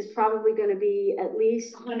is probably going to be at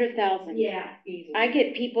least 100,000. Yeah. I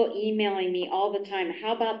get people emailing me all the time.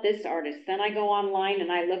 How about this artist? Then I go online and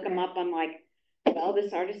I look them up. I'm like, well,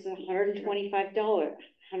 this artist is $125,000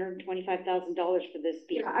 for this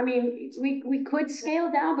piece. Yeah, I mean, we could scale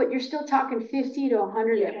down, but you're still talking 50 to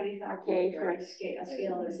 125K for a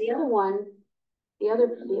scale. The other one, the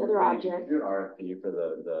other object. Do an RFP for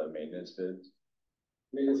the maintenance bids?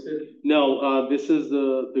 No, this is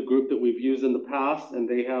the group that we've used in the past, and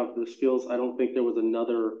they have the skills. I don't think there was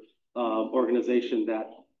another organization that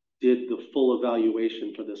did the full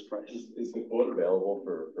evaluation for this price. Is the quote available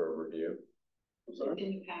for review? I'm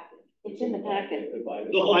sorry? It's in the packet.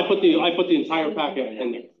 No, I put the entire packet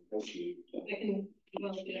in there.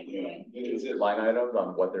 Is it line items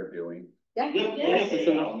on what they're doing? Yes, it's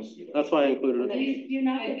in there. That's why I included it. You're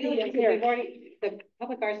not. We've already, the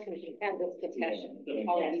Public Arts Commission had this discussion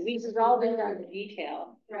already. This has all been done. In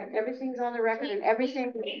detail. Right, everything's on the record and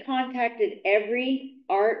everything. We contacted every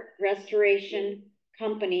art restoration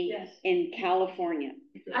company in California.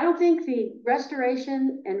 I don't think the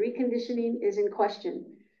restoration and reconditioning is in question.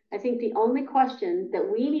 I think the only question that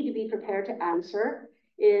we need to be prepared to answer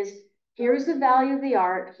is, here's the value of the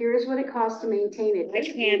art, here's what it costs to maintain it.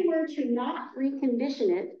 If we were to not recondition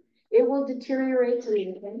it, it will deteriorate to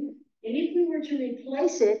maintain. And if we were to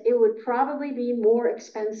replace it, it would probably be more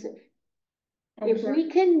expensive. If we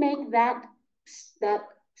can make that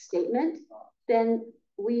statement, then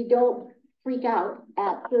we don't freak out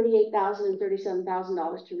at $38,000 and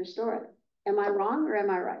 $37,000 to restore it. Am I wrong or am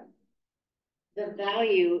I right? The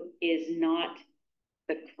value is not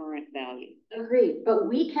the current value. Agreed, but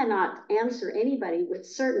we cannot answer anybody with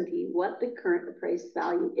certainty what the current appraised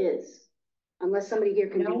value is, unless somebody here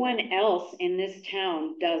can. No one else in this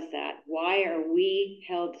town does that. Why are we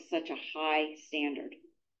held to such a high standard?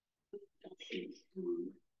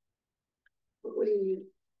 What do you mean?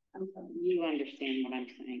 You understand what I'm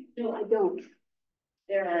saying? No, I don't.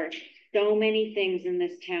 There are so many things in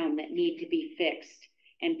this town that need to be fixed,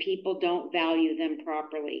 and people don't value them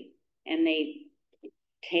properly. And they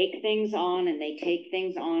take things on and they take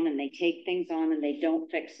things on and they take things on and they don't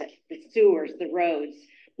fix it. The sewers, the roads.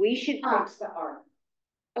 We should fix the art.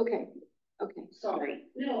 Okay, okay. Sorry.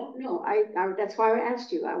 No, that's why I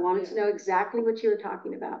asked you. I wanted to know exactly what you were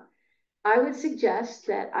talking about. I would suggest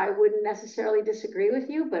that I wouldn't necessarily disagree with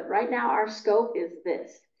you, but right now our scope is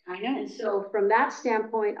this. I know. And so from that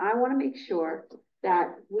standpoint, I want to make sure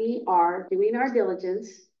that we are doing our diligence.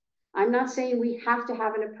 I'm not saying we have to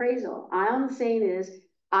have an appraisal. All I'm saying is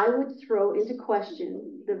I would throw into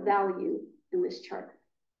question the value in this chart,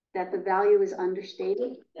 that the value is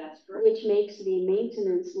understated. That's correct. Which makes the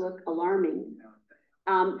maintenance look alarming.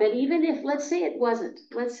 But even if, let's say it wasn't,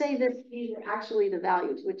 let's say that these are actually the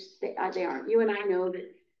values, which they aren't. You and I know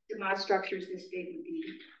that DeMod structures this big would be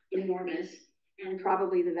enormous, and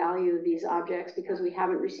probably the value of these objects, because we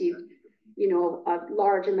haven't received, you know, a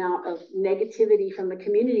large amount of negativity from the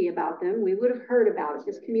community about them, we would have heard about it.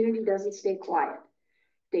 This community doesn't stay quiet.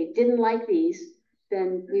 If they didn't like these,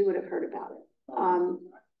 then we would have heard about it.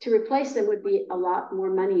 To replace them would be a lot more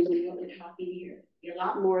money than what we're talking here. A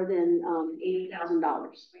lot more than $80,000.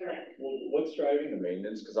 Well, what's driving the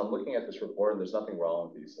maintenance? Because I'm looking at this report and there's nothing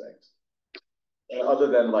wrong with these things. Other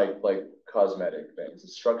than like cosmetic things.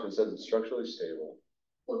 It says it's structurally stable.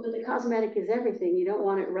 Well, but the cosmetic is everything. You don't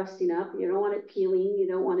want it rusting up. You don't want it peeling. You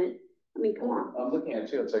don't want it, I mean, come on. I'm looking at it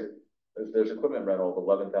too. It's like, there's equipment rental of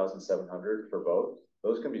 11,700 for both.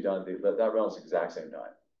 Those can be done, that rental's the exact same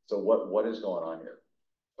time. So what is going on here?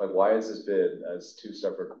 Like, why is this bid as two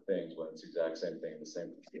separate things when it's the exact same thing, the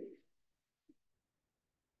same thing?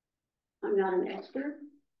 I'm not an expert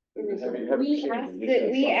in this.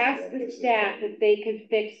 We asked the staff if they could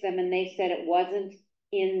fix them, and they said it wasn't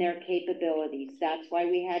in their capabilities. That's why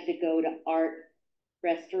we had to go to art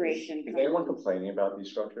restoration. Is anyone complaining about these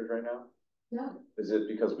structures right now? No. Is it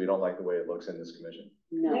because we don't like the way it looks in this commission?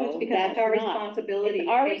 No, it's because it's our responsibility. It's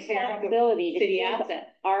our responsibility to city keep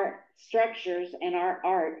asset. our structures and our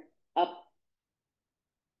art up.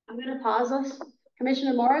 I'm going to pause us.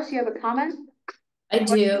 Commissioner Morris, you have a comment? I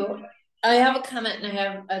do. I have a comment and I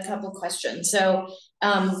have a couple questions. So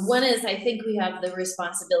one is, I think we have the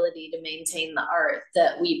responsibility to maintain the art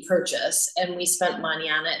that we purchase, and we spent money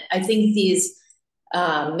on it. I think these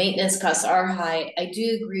maintenance costs are high. I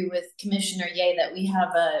do agree with Commissioner Ye that we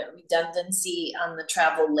have a redundancy on the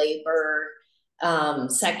travel labor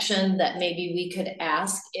section, that maybe we could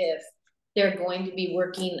ask if they're going to be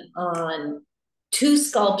working on 2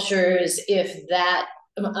 sculptures, if that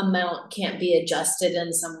amount can't be adjusted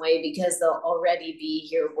in some way, because they'll already be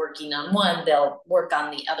here working on one, they'll work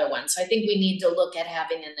on the other one. So I think we need to look at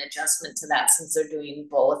having an adjustment to that, since they're doing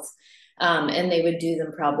both, and they would do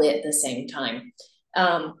them probably at the same time.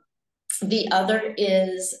 The other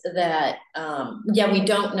is that, yeah, we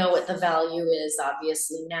don't know what the value is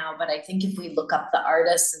obviously now, but I think if we look up the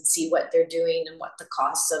artists and see what they're doing and what the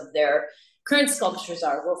costs of their current sculptures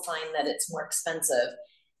are, we'll find that it's more expensive.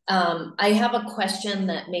 I have a question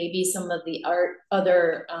that maybe some of the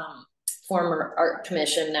other former art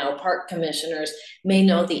commission, now park commissioners, may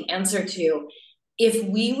know the answer to. If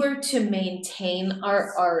we were to maintain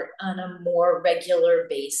our art on a more regular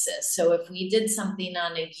basis, so if we did something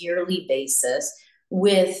on a yearly basis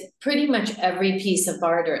with pretty much every piece of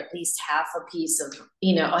art, or at least half a piece of,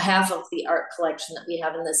 you know, half of the art collection that we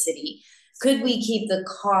have in the city, could we keep the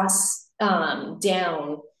costs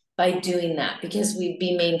down by doing that? Because we'd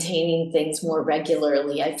be maintaining things more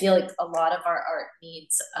regularly. I feel like a lot of our art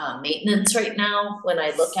needs maintenance right now when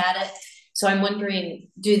I look at it. So I'm wondering,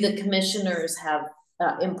 do the commissioners have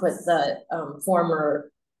input, the former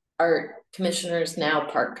art commissioners, now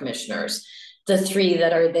park commissioners, the 3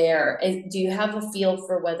 that are there? Do you have a feel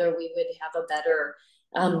for whether we would have a better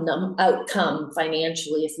outcome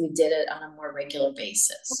financially if we did it on a more regular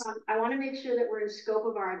basis? I want to make sure that we're in scope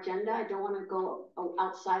of our agenda. I don't want to go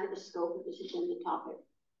outside of the scope of this agenda topic.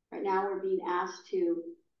 Right now, we're being asked to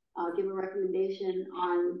give a recommendation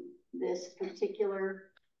on these 2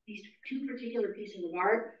 particular pieces of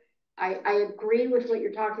art. I agree with what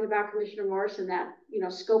you're talking about, Commissioner Morrison, that, you know,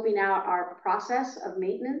 scoping out our process of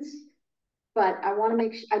maintenance, but I want to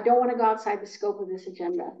make sure, I don't want to go outside the scope of this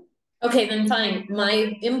agenda. Okay, then fine.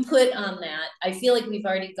 My input on that, I feel like we've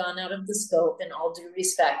already gone out of the scope, in all due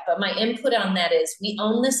respect, but my input on that is, we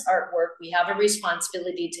own this artwork. We have a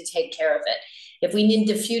responsibility to take care of it. If we need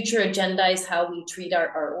to future agendize how we treat our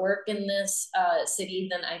artwork in this city,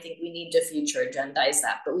 then I think we need to future agendize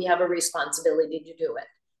that, but we have a responsibility to do it,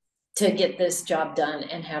 to get this job done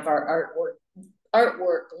and have our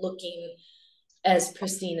artwork looking as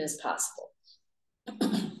pristine as possible.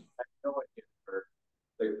 I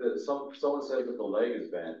someone says that the leg is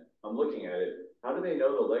bent, I'm looking at it, how do they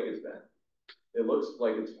know the leg is bent? It looks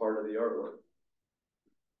like it's part of the artwork.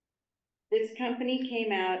 This company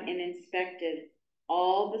came out and inspected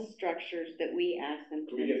all the structures that we asked them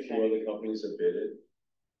Can to we get two inspect. other companies that bid it?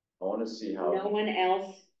 I wanna see how. No one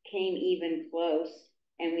else came even close,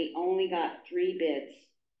 and we only got 3 bids,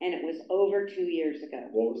 and it was over 2 years ago.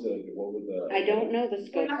 What was the? I don't know the We're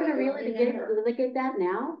scope. not gonna really litigate that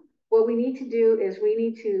now. What we need to do is we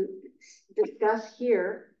need to discuss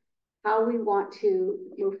here how we want to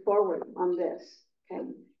move forward on this, okay?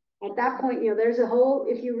 At that point, there's a whole,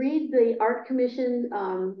 if you read the Art Commission,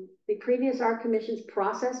 the previous Art Commission's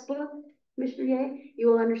process book, Commissioner Ye, you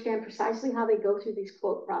will understand precisely how they go through these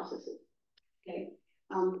quote processes, okay?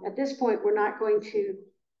 At this point, we're not going to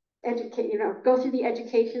educate, go through the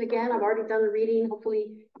education again. I've already done the reading.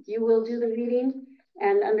 Hopefully you will do the reading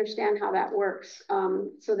and understand how that works,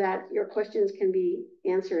 so that your questions can be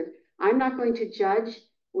answered. I'm not going to judge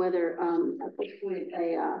whether at this point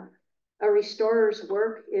a restorer's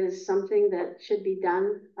work is something that should be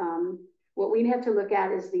done. What we have to look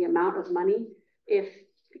at is the amount of money. If,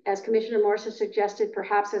 as Commissioner Morris has suggested,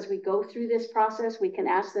 perhaps as we go through this process, we can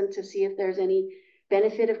ask them to see if there's any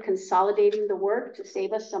benefit of consolidating the work to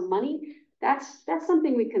save us some money. That's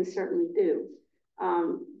something we can certainly do.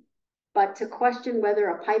 But to question whether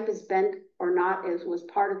a pipe is bent or not was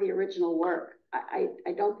part of the original work, I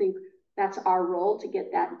don't think that's our role to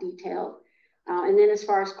get that detailed. And then as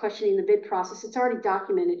far as questioning the bid process, it's already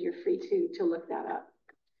documented. You're free to look that up.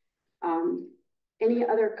 Any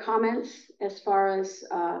other comments as far as,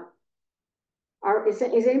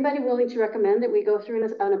 is anybody willing to recommend that we go through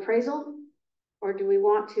an appraisal? Or do we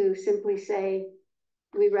want to simply say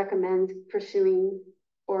we recommend pursuing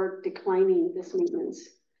or declining this maintenance?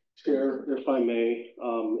 Chair, if I may,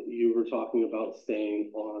 you were talking about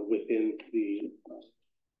staying on within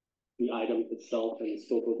the item itself and the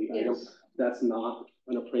scope of the item. That's not,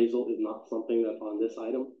 an appraisal is not something that's on this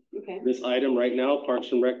item. Okay. This item right now,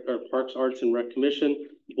 Parks, Arts and Rec Commission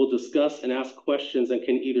will discuss and ask questions and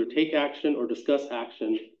can either take action or discuss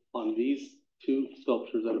action on these 2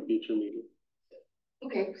 sculptures at a future meeting.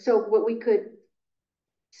 Okay, so what we could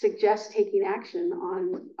suggest taking action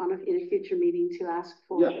on in a future meeting to ask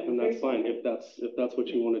for. Yeah, and that's fine if that's what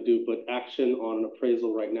you want to do, but action on an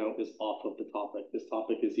appraisal right now is off of the topic. This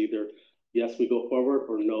topic is either yes, we go forward,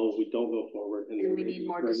 or no, we don't go forward. And we need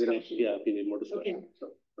more discussion. Yeah, we need more discussion. Okay. So,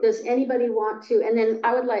 does anybody want to, and then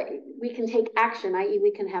I would we can take action, i.e.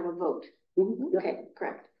 we can have a vote. Mm-hmm. Okay,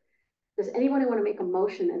 correct. Does anyone want to make a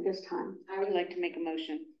motion at this time? I would like to make a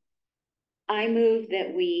motion. I move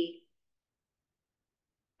that we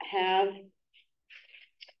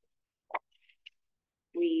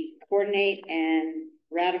coordinate and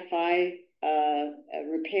ratify a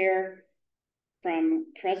repair from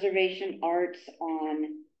Preservation Arts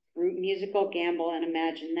on Root Musical, Gamble, and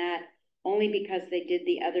Imagine That, only because they did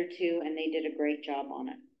the other 2 and they did a great job on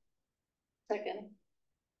it. Second.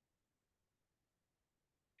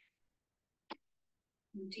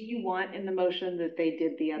 Do you want in the motion that they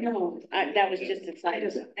did the other? No, that was just a side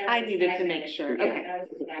note. I needed to make sure. Okay. That was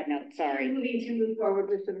a side note, sorry. Moving to move forward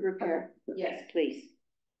with the repair. Yes, please.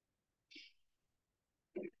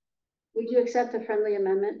 Would you accept a friendly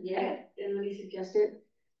amendment? Yeah. And let me suggest it,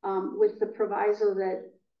 with the proviso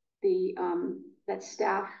that that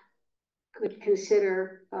staff could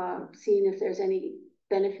consider seeing if there's any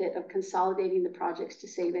benefit of consolidating the projects to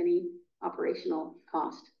save any operational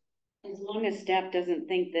cost. As long as staff doesn't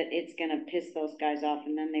think that it's gonna piss those guys off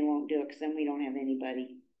and then they won't do it, because then we don't have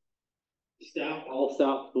anybody. All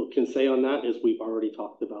staff can say on that is we've already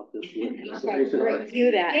talked about this. Okay, great. Do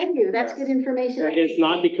that. Thank you, that's good information. It's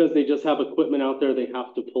not because they just have equipment out there, they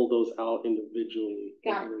have to pull those out individually.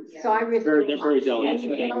 Got it. So I They're very delicate.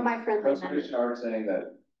 you know, my friend. Preservation Art saying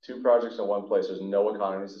that 2 projects in one place, there's no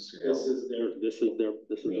economies of scale. This is their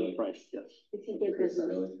price, yes. It's in their business.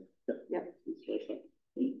 Really? Yep.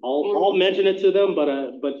 I'll mention it to them, but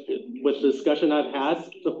with the discussion I've had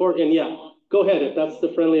before, and yeah, go ahead, if that's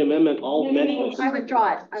the friendly amendment, I'll mention it. I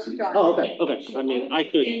withdraw it. Oh, okay, I mean, I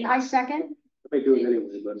could. I second. I do it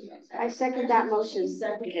anyway, but. I second that motion.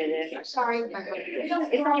 Sorry. It's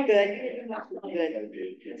all good.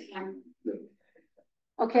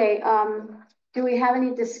 Okay, do we have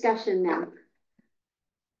any discussion now?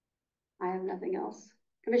 I have nothing else.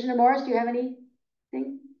 Commissioner Morris, do you have anything?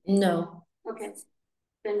 No. Okay,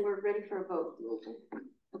 then we're ready for a vote.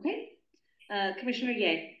 Okay. Commissioner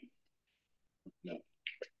Ye. No.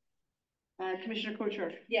 Commissioner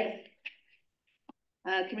Couture. Yes.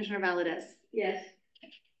 Commissioner Valadez. Yes.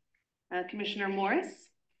 Commissioner Morris.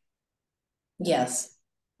 Yes.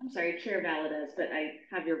 I'm sorry, Chair Valadez, but I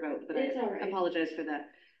have your vote, but It's all I right. apologize for that.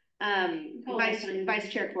 Vice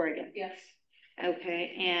Chair Corrigan. Yes.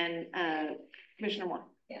 Okay, and Commissioner Moore.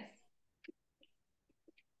 Yes.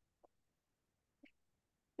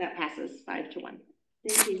 That passes 5-1.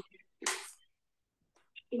 Thank you.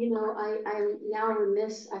 You know, I'm now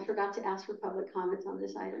remiss, I forgot to ask for public comments on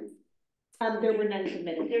this item. There were none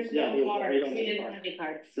submitted. There's Yeah, no cards. we don't We have didn't cards. have any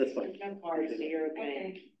cards. That's fine. There's no cards, so you're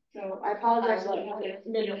okay. So I apologize.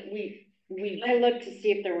 We I looked to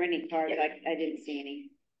see if there were any cards. I didn't see any.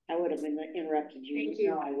 I would have interrupted you. Thank you.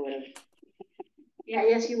 No, I would have. Yeah,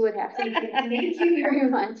 yes, you would have. Thank you. Thank you very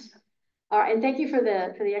much. All right, and thank you for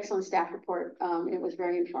the excellent staff report. It was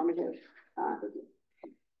very informative.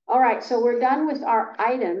 All right, so we're done with our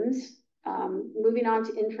items. Moving on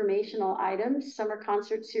to informational items, summer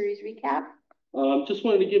concert series recap. Just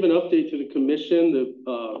wanted to give an update to the commission.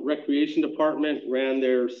 The Recreation Department ran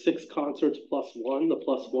their 6 concerts plus 1. The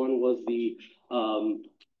plus 1 was the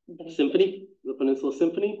Symphony, the Peninsula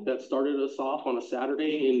Symphony that started us off on a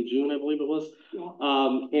Saturday in June, I believe it was.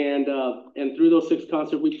 And through those 6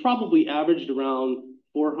 concerts, we probably averaged around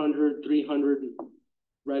 400, 300,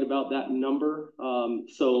 right about that number.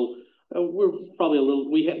 We're probably a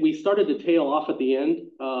little, we started to tail off at the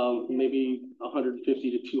end, maybe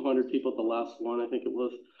 150 to 200 people at the last one, I think it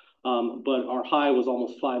was. But our high was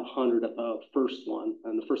almost 500 at the first one,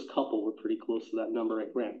 and the first couple were pretty close to that number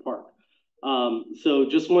at Grant Park. So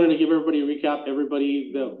just wanted to give everybody a recap.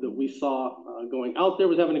 Everybody that we saw going out there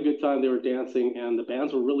was having a good time. They were dancing, and the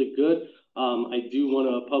bands were really good. I do want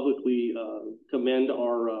to publicly commend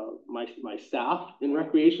our my staff in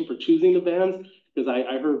recreation for choosing the bands, because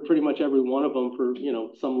I heard pretty much every one of them for, you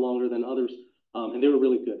know, some longer than others, and they were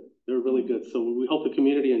really good. They were really good. So we hope the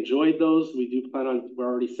community enjoyed those. We do plan on, we're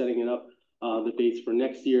already setting it up, the dates for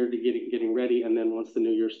next year to getting ready, and then once the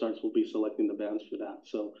new year starts, we'll be selecting the bands for that.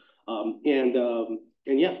 So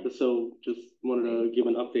and yeah, so just wanted to give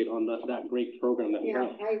an update on that great program that we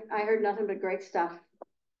have. I heard nothing but great stuff.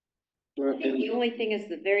 The only thing is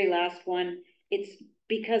the very last one, it's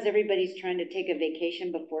because everybody's trying to take a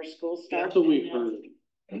vacation before school starts. That's what we've heard.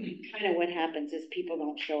 Kind of what happens is people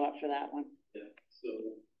don't show up for that one.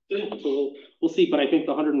 Yeah, so we'll see, but I think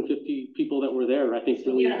the 150 people that were there, I think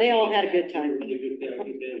really, Yeah, they all had a good time. Really good band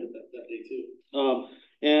that day too.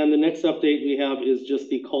 And the next update we have is just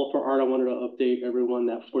the call for art. I wanted to update everyone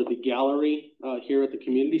that for the gallery here at the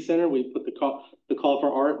community center, we put the call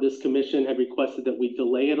for art. This commission had requested that we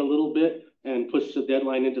delay it a little bit and push the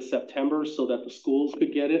deadline into September so that the schools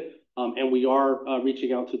could get it. And we are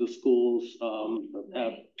reaching out to the schools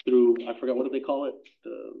through, I forgot, what do they call it?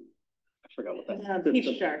 I forgot what that is.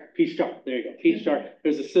 Peach Jar. Peach Jar, there you go, Peach Jar.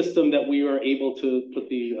 There's a system that we were able to put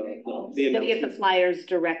the So we get the flyers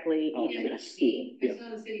directly. Yeah. I saw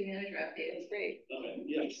the city manager update. It's great.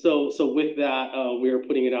 Yeah, so with that, we're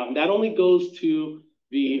putting it out, and that only goes to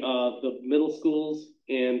the middle schools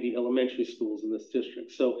and the elementary schools in this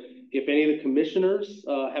district. So if any of the commissioners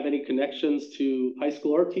have any connections to high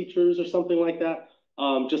school art teachers or something like that,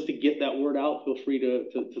 just to get that word out, feel free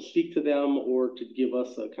to speak to them or to give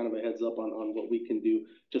us a kind of a heads up on what we can do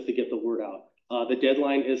just to get the word out. The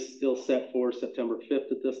deadline is still set for September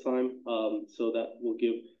 5th at this time, so that will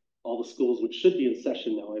give all the schools, which should be in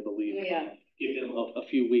session now, I believe. Yeah. Give them a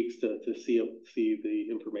few weeks to see the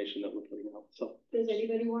information that we're putting out. So Does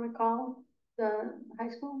anybody want to call the high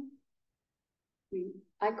school?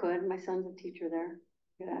 I could. My son's a teacher there.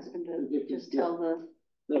 I could ask him to just tell the.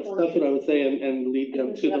 that's what I would say, and lead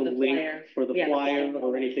them to the link for the Yeah, the flyer flyer.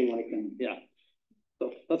 or anything like that. Yeah.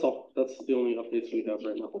 So that's all. That's the only updates we have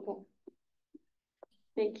right now. Okay.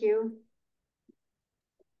 Thank you.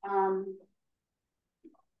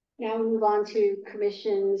 Now we move on to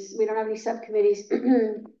commissions. We don't have any subcommittees,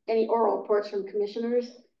 any oral reports from commissioners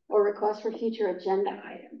or requests for future agenda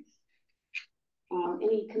items.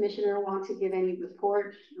 Any commissioner want to give any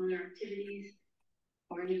report on their activities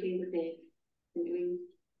or anything that they've been doing?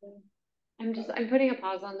 I'm putting a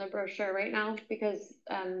pause on the brochure right now because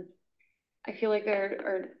I feel like there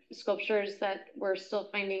are sculptures that we're still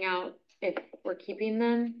finding out if we're keeping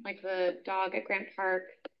them, like the dog at Grant Park,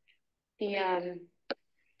 the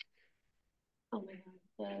oh my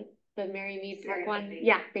god, the Mary Mead Park one.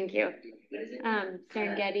 Yeah, thank you.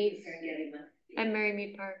 Serengeti and Mary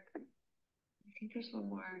Mead Park. I think there's one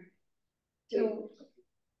more. So,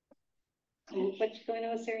 what's going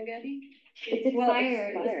on with Serengeti? It's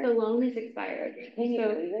expired. The loan is expired.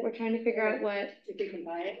 So we're trying to figure out what. If we can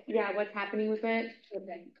buy it? Yeah, what's happening with it.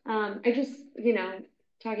 Okay. I just, you know,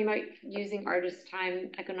 talking about using artist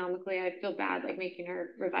time economically, I feel bad like making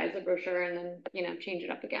her revise the brochure and then, you know, change it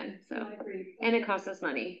up again. So, I agree. and it costs us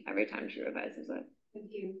money every time she revises it.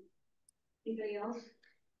 Thank you. Anybody else?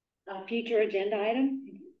 Future agenda item.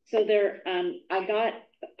 So there, I got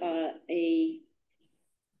a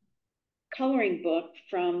coloring book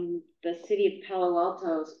from the city of Palo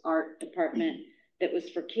Alto's art department that was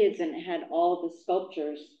for kids, and it had all the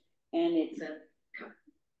sculptures, and it's a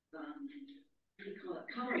what do you call it,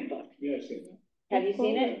 coloring book. Yeah, I've seen that. Have you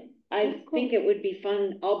seen it? I think it would be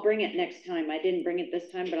fun. I'll bring it next time. I didn't bring it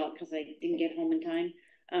this time, but because I didn't get home in time.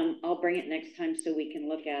 I'll bring it next time so we can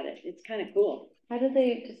look at it. It's kind of cool. How did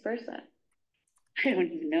they disperse that? I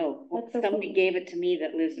don't even know. That's so Somebody cool. gave it to me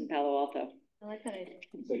that lives in Palo Alto. I like that idea.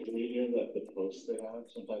 It's like, can you hear that the posts they have?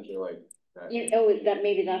 Sometimes they're like. That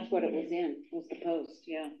maybe that's what it was in, was the post,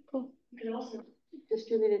 yeah. Cool. You can also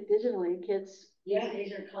distribute it digitally. Kids these Yeah.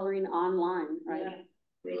 days are coloring online, right? Yeah.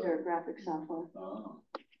 These are graphic software. Oh.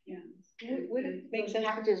 Yeah. Would it make sense?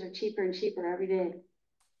 Packages are cheaper and cheaper every day.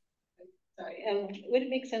 Sorry, would it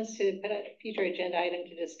make sense to put a future agenda item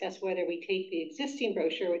to discuss whether we take the existing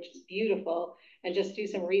brochure, which is beautiful, and just do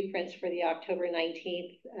some reprints for the October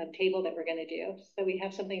 19th table that we're going to do, so we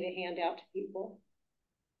have something to hand out to people?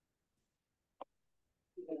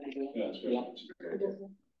 Yeah, that's great.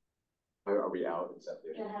 Are we out? Is that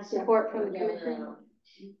the? It has support from the commission.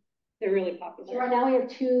 They're really So popular. right now we have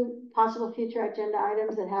 2 possible future agenda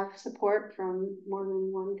items that have support from more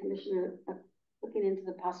than one commissioner looking into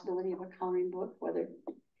the possibility of a coloring book,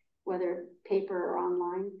 whether paper or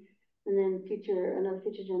online. And then another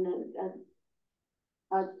future agenda,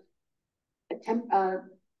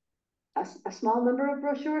 a small number of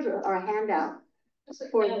brochures or a handout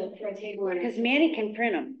for a table. Because Manny can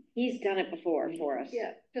print them. He's done it before for us.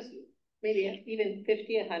 Yeah, just maybe even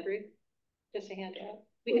 50, 100, just a handout.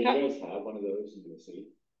 We Do can you talk. guys have one of those in the city?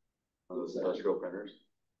 One of those industrial printers?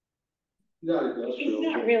 Not It's industrial.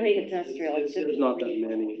 not really industrial, it's just There's not that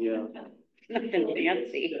many, yeah. nothing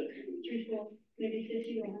fancy. Maybe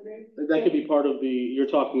 50 or 100. That could be part of you're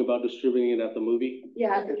talking about distributing it at the movie?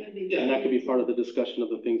 Yeah. And that could be part of the discussion of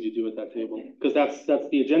the things you do at that table. Because that's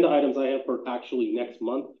the agenda items I have for actually next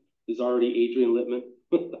month is already Adrian Littman.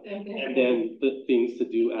 And then the things to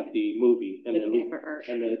do at the movie. And then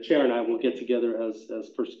the chair and I will get together as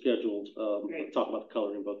per scheduled, talk about the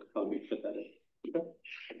coloring book, how we fit that in. Okay.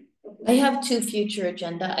 I have 2 future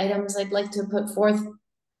agenda items I'd like to put forth.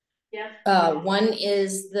 Yeah. One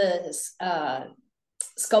is the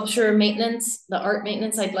sculpture maintenance, the art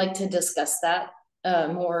maintenance. I'd like to discuss that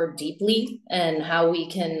more deeply and how we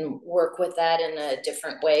can work with that in a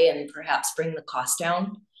different way and perhaps bring the cost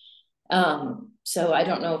down. So I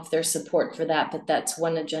don't know if there's support for that, but that's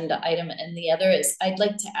one agenda item. And the other is I'd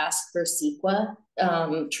like to ask for CEQA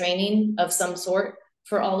training of some sort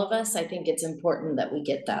for all of us. I think it's important that we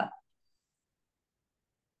get that.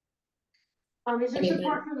 Is there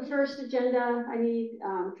support for the first agenda? I need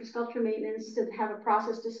for sculpture maintenance to have a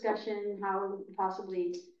process discussion, how we could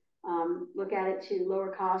possibly look at it to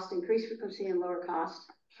lower cost, increase frequency and lower cost.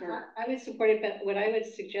 Sure. I would support it, but what I would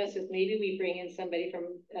suggest is maybe we bring in somebody from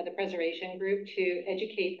the preservation group to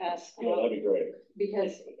educate us. Yeah, that'd be great.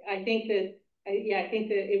 Because I think that, I think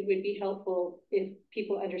that it would be helpful if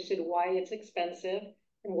people understood why it's expensive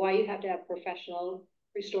and why you have to have professional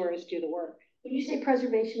restorers do the work. When you say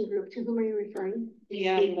preservation group, to whom are you referring?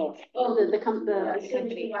 Yeah. Oh, the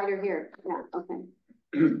company writer here. Yeah,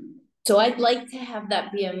 okay. So I'd like to have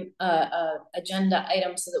that be a agenda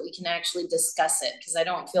item so that we can actually discuss it, because I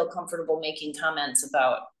don't feel comfortable making comments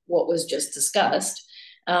about what was just discussed.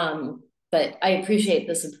 But I appreciate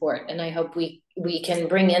the support, and I hope we can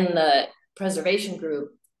bring in the preservation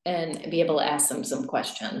group and be able to ask them some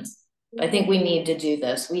questions. I think we need to do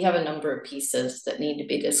this. We have a number of pieces that need to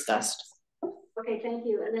be discussed. Okay, thank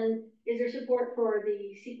you. And then is there support for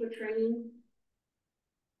the CEQA training?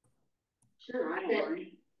 Sure, I don't.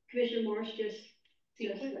 Commissioner Morris just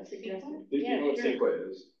suggested. Do you know what CEQA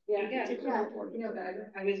is? Yeah. Yeah.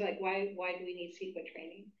 I was like, why do we need CEQA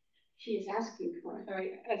training? She is asking for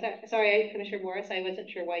it. Sorry, Commissioner Morris, I wasn't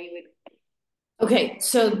sure why you would. Okay,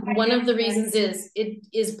 so one of the reasons is it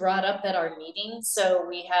is brought up at our meeting. So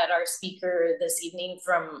we had our speaker this evening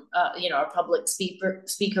from, our public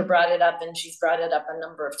speaker brought it up, and she's brought it up a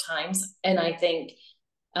number of times. And I think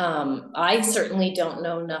I certainly don't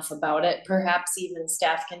know enough about it. Perhaps even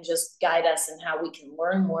staff can just guide us in how we can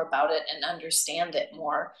learn more about it and understand it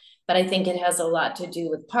more. But I think it has a lot to do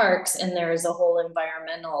with parks, and there is a whole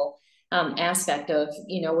environmental aspect of,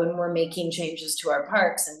 when we're making changes to our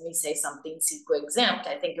parks and we say something CEQA exempt,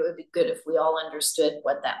 I think it would be good if we all understood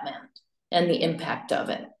what that meant and the impact of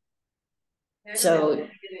it. So an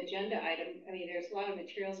agenda item. I mean, there's a lot of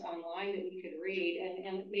materials online that we could read,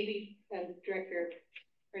 and maybe Director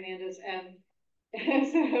Fernandez,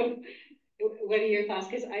 so what are your thoughts?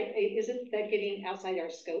 Because isn't that getting outside our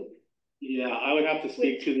scope? Yeah, I would have to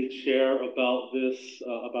speak to the chair about this,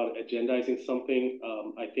 about agendizing something.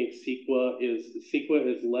 I think CEQA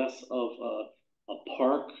is less of a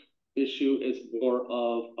park issue, it's more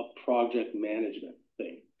of a project management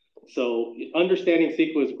thing. So understanding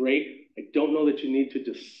CEQA is great. I don't know that you need to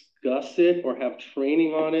discuss it or have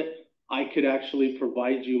training on it. I could actually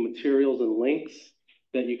provide you materials and links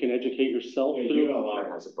that you can educate yourself through. ULI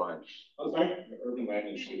has a bunch. I'm sorry? Urban Land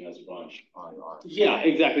Institute has a bunch on. Yeah,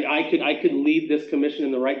 exactly. I could lead this commission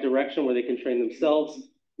in the right direction where they can train themselves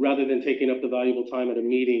rather than taking up the valuable time at a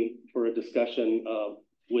meeting for a discussion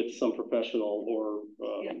with some professional or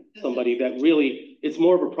somebody that really, it's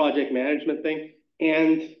more of a project management thing.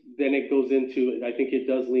 And then it goes into, I think it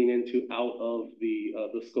does lean into out of the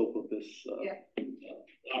scope of this,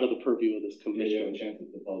 out of the purview of this commission. Chance of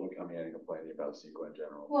the public coming in and complaining about CEQA in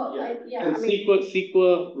general. Well, And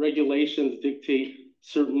CEQA regulations dictate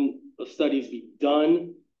certain studies be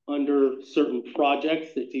done under certain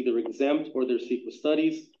projects. It's either exempt or they're CEQA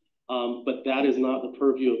studies. But that is not the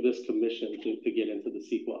purview of this commission to get into the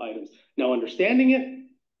CEQA items. Now, understanding it,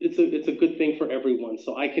 it's a good thing for everyone.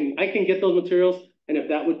 So I can get those materials, and if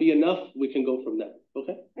that would be enough, we can go from there.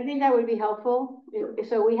 Okay. I think that would be helpful.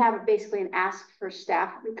 So we have basically an ask for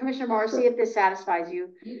staff. Commissioner Morris, see if this satisfies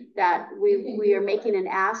you, that we are making an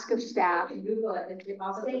ask of staff.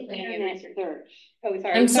 Internet search. Oh,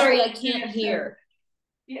 sorry. I'm sorry, I can't hear.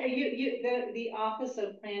 Yeah, the Office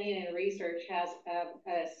of Planning and Research has a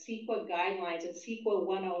CEQA guidelines, a CEQA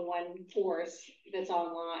 101 course that's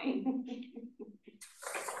online.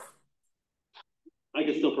 I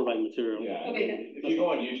can still provide material. Yeah, Okay. if you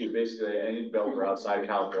go on YouTube, basically any developer outside of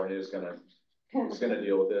California is gonna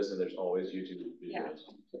deal with this, and there's always YouTube videos.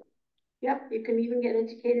 Yep, you can even get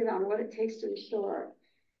educated on what it takes to restore.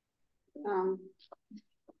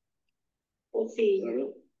 Let's see.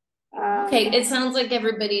 Okay, it sounds like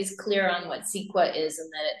everybody's clear on what CEQA is and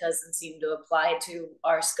that it doesn't seem to apply to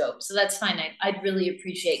our scope. So that's fine. I'd really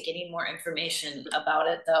appreciate getting more information about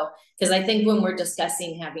it though, because I think when we're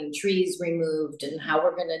discussing having trees removed and how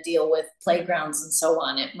we're gonna deal with playgrounds and so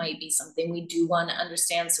on, it might be something we do want to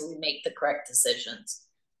understand so we make the correct decisions.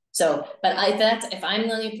 So, but if I'm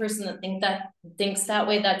the only person that thinks that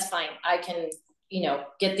way, that's fine. I can,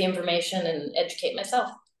 get the information and educate myself.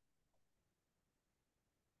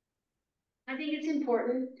 I think it's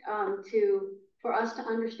important for us to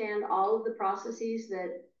understand all of the processes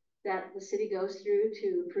that the city goes through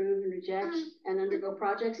to approve and reject and undergo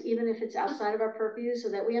projects, even if it's outside of our purview, so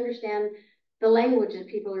that we understand the language that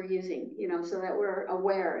people are using, so that we're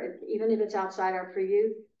aware, even if it's outside our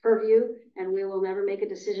purview, and we will never make a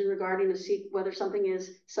decision regarding whether something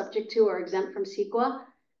is subject to or exempt from CEQA.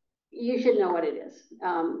 You should know what it is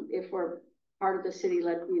if we're part of the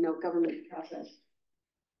city-led, government process.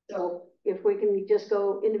 So if we can just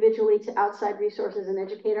go individually to outside resources and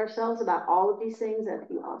educate ourselves about all of these things, that'd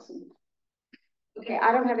be awesome. Okay,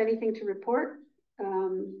 I don't have anything to report.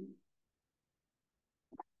 Any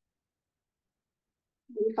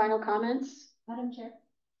final comments? Madam Chair.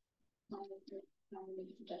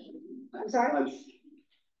 I'm sorry?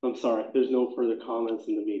 I'm sorry, there's no further comments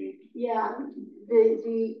in the meeting. Yeah,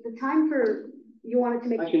 the time for, you wanted to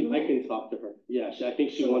make. I can talk to her. Yeah, I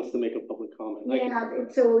think she wants to make a public comment. Yeah,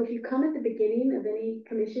 so if you come at the beginning of any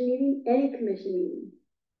commission meeting,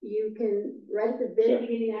 you can, right at the very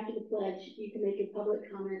beginning after the pledge, you can make a public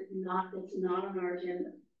comment that's not on our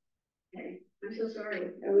agenda. Okay, I'm so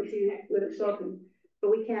sorry. I wish you would have spoken, but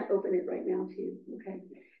we can't open it right now to you. Okay,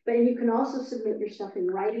 but you can also submit your stuff in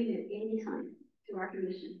writing at any time to our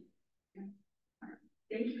commission. Okay. All right.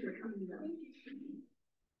 Thank you for coming.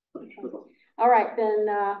 All right, then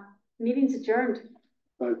meeting's adjourned.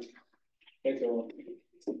 Thanks, everyone.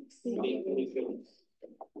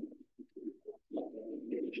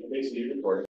 Basically, you recorded.